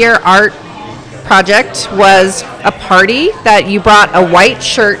end of the year art project was a party that you brought a white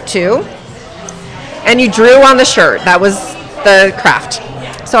shirt to. And you drew on the shirt. That was the craft.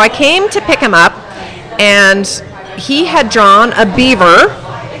 So I came to pick him up, and he had drawn a beaver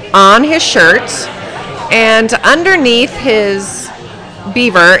on his shirt, and underneath his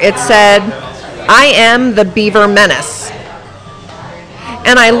beaver it said, "I am the Beaver Menace."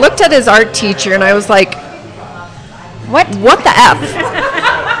 And I looked at his art teacher and I was like, What the F?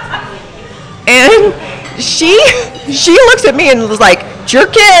 And she looks at me and was like, "It's your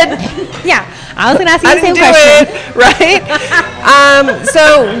kid." Yeah. I was going to ask you the same question. Right?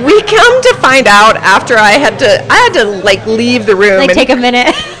 So we come to find out after I had to like leave the room and take a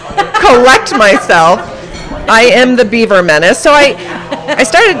minute. collect myself. I am the Beaver Menace. So I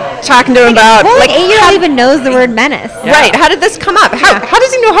started talking to him about like 8-year-old even knows the word menace. Yeah. Right. How did this come up? How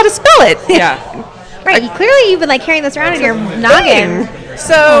does he know how to spell it? Yeah. Right. Clearly you've been like carrying this around in your noggin.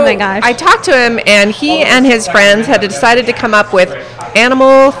 So oh my gosh. I talked to him, and he and his friends had decided to come up with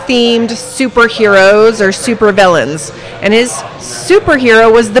animal-themed superheroes or supervillains. And his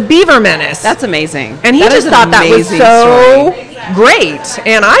superhero was the Beaver Menace. That's amazing. And he just thought that was so great.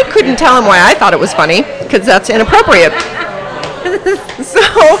 And I couldn't tell him why I thought it was funny, because that's inappropriate. So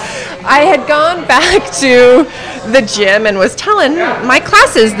I had gone back to the gym and was telling my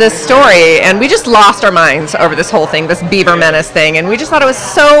classes this story, and we just lost our minds over this whole thing, this Beaver Menace thing, and we just thought it was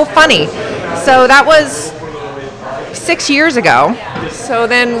so funny. So that was 6 years ago. So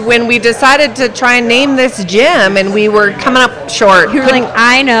then when we decided to try and name this gym, and we were coming up short. You were like,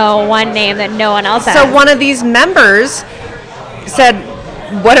 I know one name that no one else has. So one of these members said,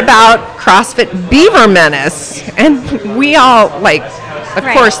 "What about CrossFit Beaver Menace?" And we all, like, of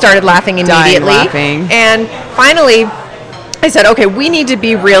course, started laughing immediately. And finally, I said, okay, we need to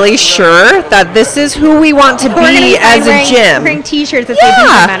be really sure that this is who we want to be as a gym. Bring T-shirts that say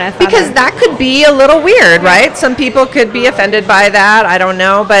Beaver Menace. Because that could be a little weird, right? Some people could be offended by that. I don't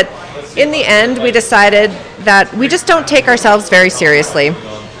know. But in the end, we decided that we just don't take ourselves very seriously.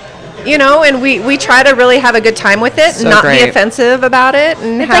 You know, and we try to really have a good time with it, and not be offensive about it.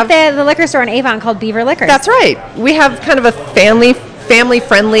 And it's like the liquor store in Avon called Beaver Liquors. That's right. We have kind of a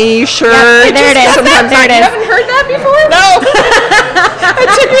family-friendly shirt. Yep, there it is. Sometimes there it is. You haven't heard that before? No. It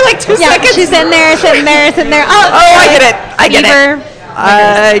took me like 2 seconds. She's sitting there. Oh, I get it. I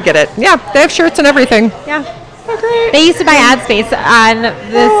get it. Yeah, they have shirts and everything. Yeah. Oh, great. They used to buy ad space on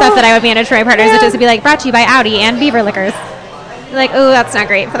the stuff that I would manage for my partners. It just would be like, brought to you by Audi and Beaver Liquors. Like, oh, that's not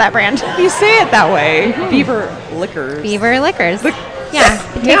great for that brand. You say it that way. Beaver Liquors. Beaver Liquors. Yeah,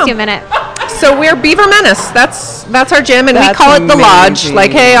 it takes you a minute. So we're Beaver Menace. That's our gym, and we call it the Lodge.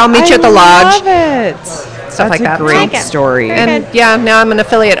 Like, hey, I'll meet you at the Lodge. I love it. Stuff like that. That's a great story. And yeah, now I'm an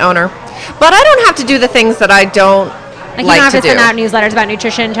affiliate owner. But I don't have to do the things that I don't like you don't have to send out newsletters about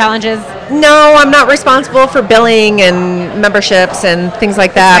nutrition challenges? No, I'm not responsible for billing and memberships and things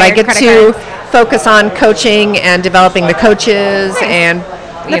like that. I get to focus on coaching and developing the coaches and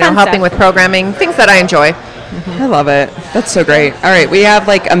helping with programming, things that I enjoy. I love it. That's so great. All right, we have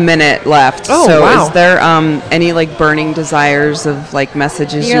like a minute left. Oh, so wow. is there any like burning desires of like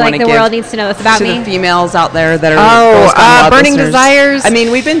messages you want to give? The world needs to know this about me. To the females out there that are burning listeners? desires. I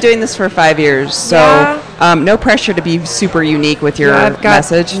mean, we've been doing this for 5 years, so no pressure to be super unique with your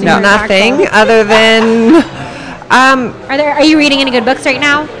message. No, nothing other than. Are you reading any good books right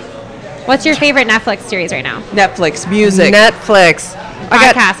now? What's your favorite Netflix series right now? Netflix, music. Netflix.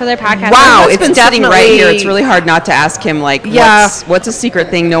 Podcasts. Other podcasts. Wow, it's been sitting right here. It's really hard not to ask him, like, what's a secret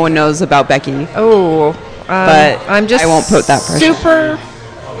thing no one knows about Becky? Oh, but I'm just I won't put that pressure.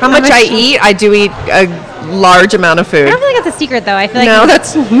 How much I eat? I do eat a large amount of food. I don't feel like that's a secret, though. I feel like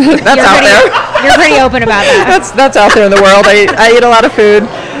that's out there. You're pretty open about that. That's out there in the world. I eat a lot of food.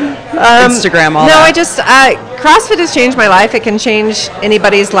 Instagram, all that. I just CrossFit has changed my life. It can change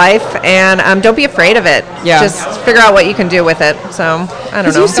anybody's life, and don't be afraid of it. Yeah. Just figure out what you can do with it. So I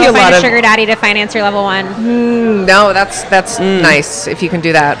don't know. You see a lot of sugar daddy to finance your level 1. No, that's nice if you can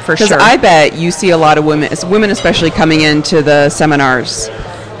do that for sure. Because I bet you see a lot of women especially coming into the seminars,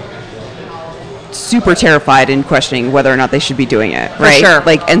 super terrified and questioning whether or not they should be doing it, right? For sure.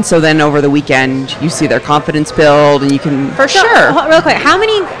 Like, and so then over the weekend, you see their confidence build, and you can Real quick, how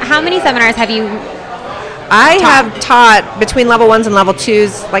many seminars have you? I have taught between level 1s and level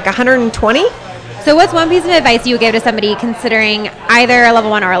 2s like 120. So, what's one piece of advice you would give to somebody considering either a level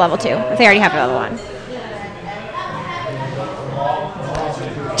 1 or a level 2 if they already have a level 1?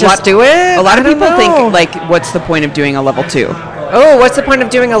 Just do it. A lot of people think, like, what's the point of doing a level 2? Oh, what's the point of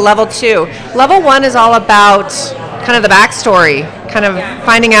doing a level 2? Level 1 is all about kind of the backstory, kind of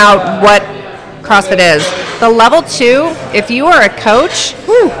finding out what CrossFit is. The level 2, if you are a coach,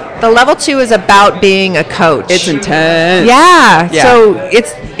 the level 2 is about being a coach. It's intense. Yeah. So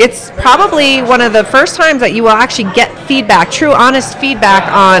it's probably one of the first times that you will actually get feedback, true, honest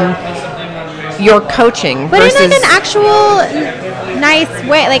feedback on your coaching. But in like an actual nice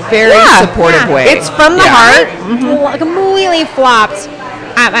way, like very supportive way. It's from the heart. Completely flopped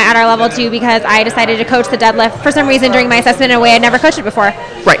at our level 2 because I decided to coach the deadlift for some reason during my assessment in a way I'd never coached it before.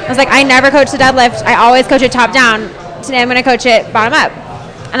 Right. I was like, I never coached the deadlift. I always coach it top down. Today I'm going to coach it bottom up.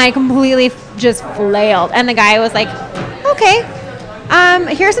 And I completely just flailed. And the guy was like, okay,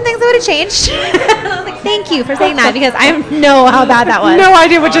 here are some things that would have changed. And I was like, thank you for saying that because I know how bad that was. No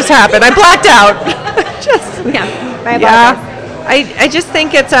idea what just happened. I blacked out. I just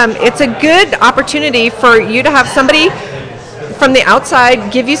think it's a good opportunity for you to have somebody from the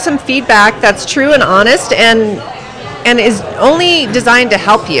outside give you some feedback that's true and honest and is only designed to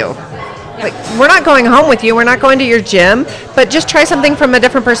help you. Like, we're not going home with you. We're not going to your gym, but just try something from a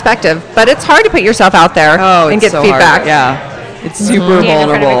different perspective. But it's hard to put yourself out there and get feedback. Hard. Yeah. It's super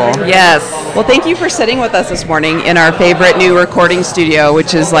vulnerable. Yes. Well, thank you for sitting with us this morning in our favorite new recording studio,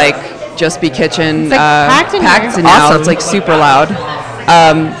 which is like Just Be Kitchen. It's like packed in here. Now. Awesome. It's like super loud.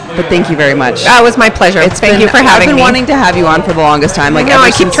 But thank you very much. That was my pleasure. Thank you for having me. I've been wanting to have you on for the longest time. Like,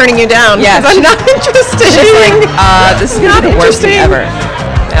 I keep turning you down. Yeah, I'm not interested. She's like, this is not the worst thing ever.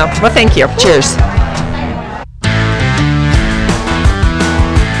 Yeah. Well, thank you. Cheers.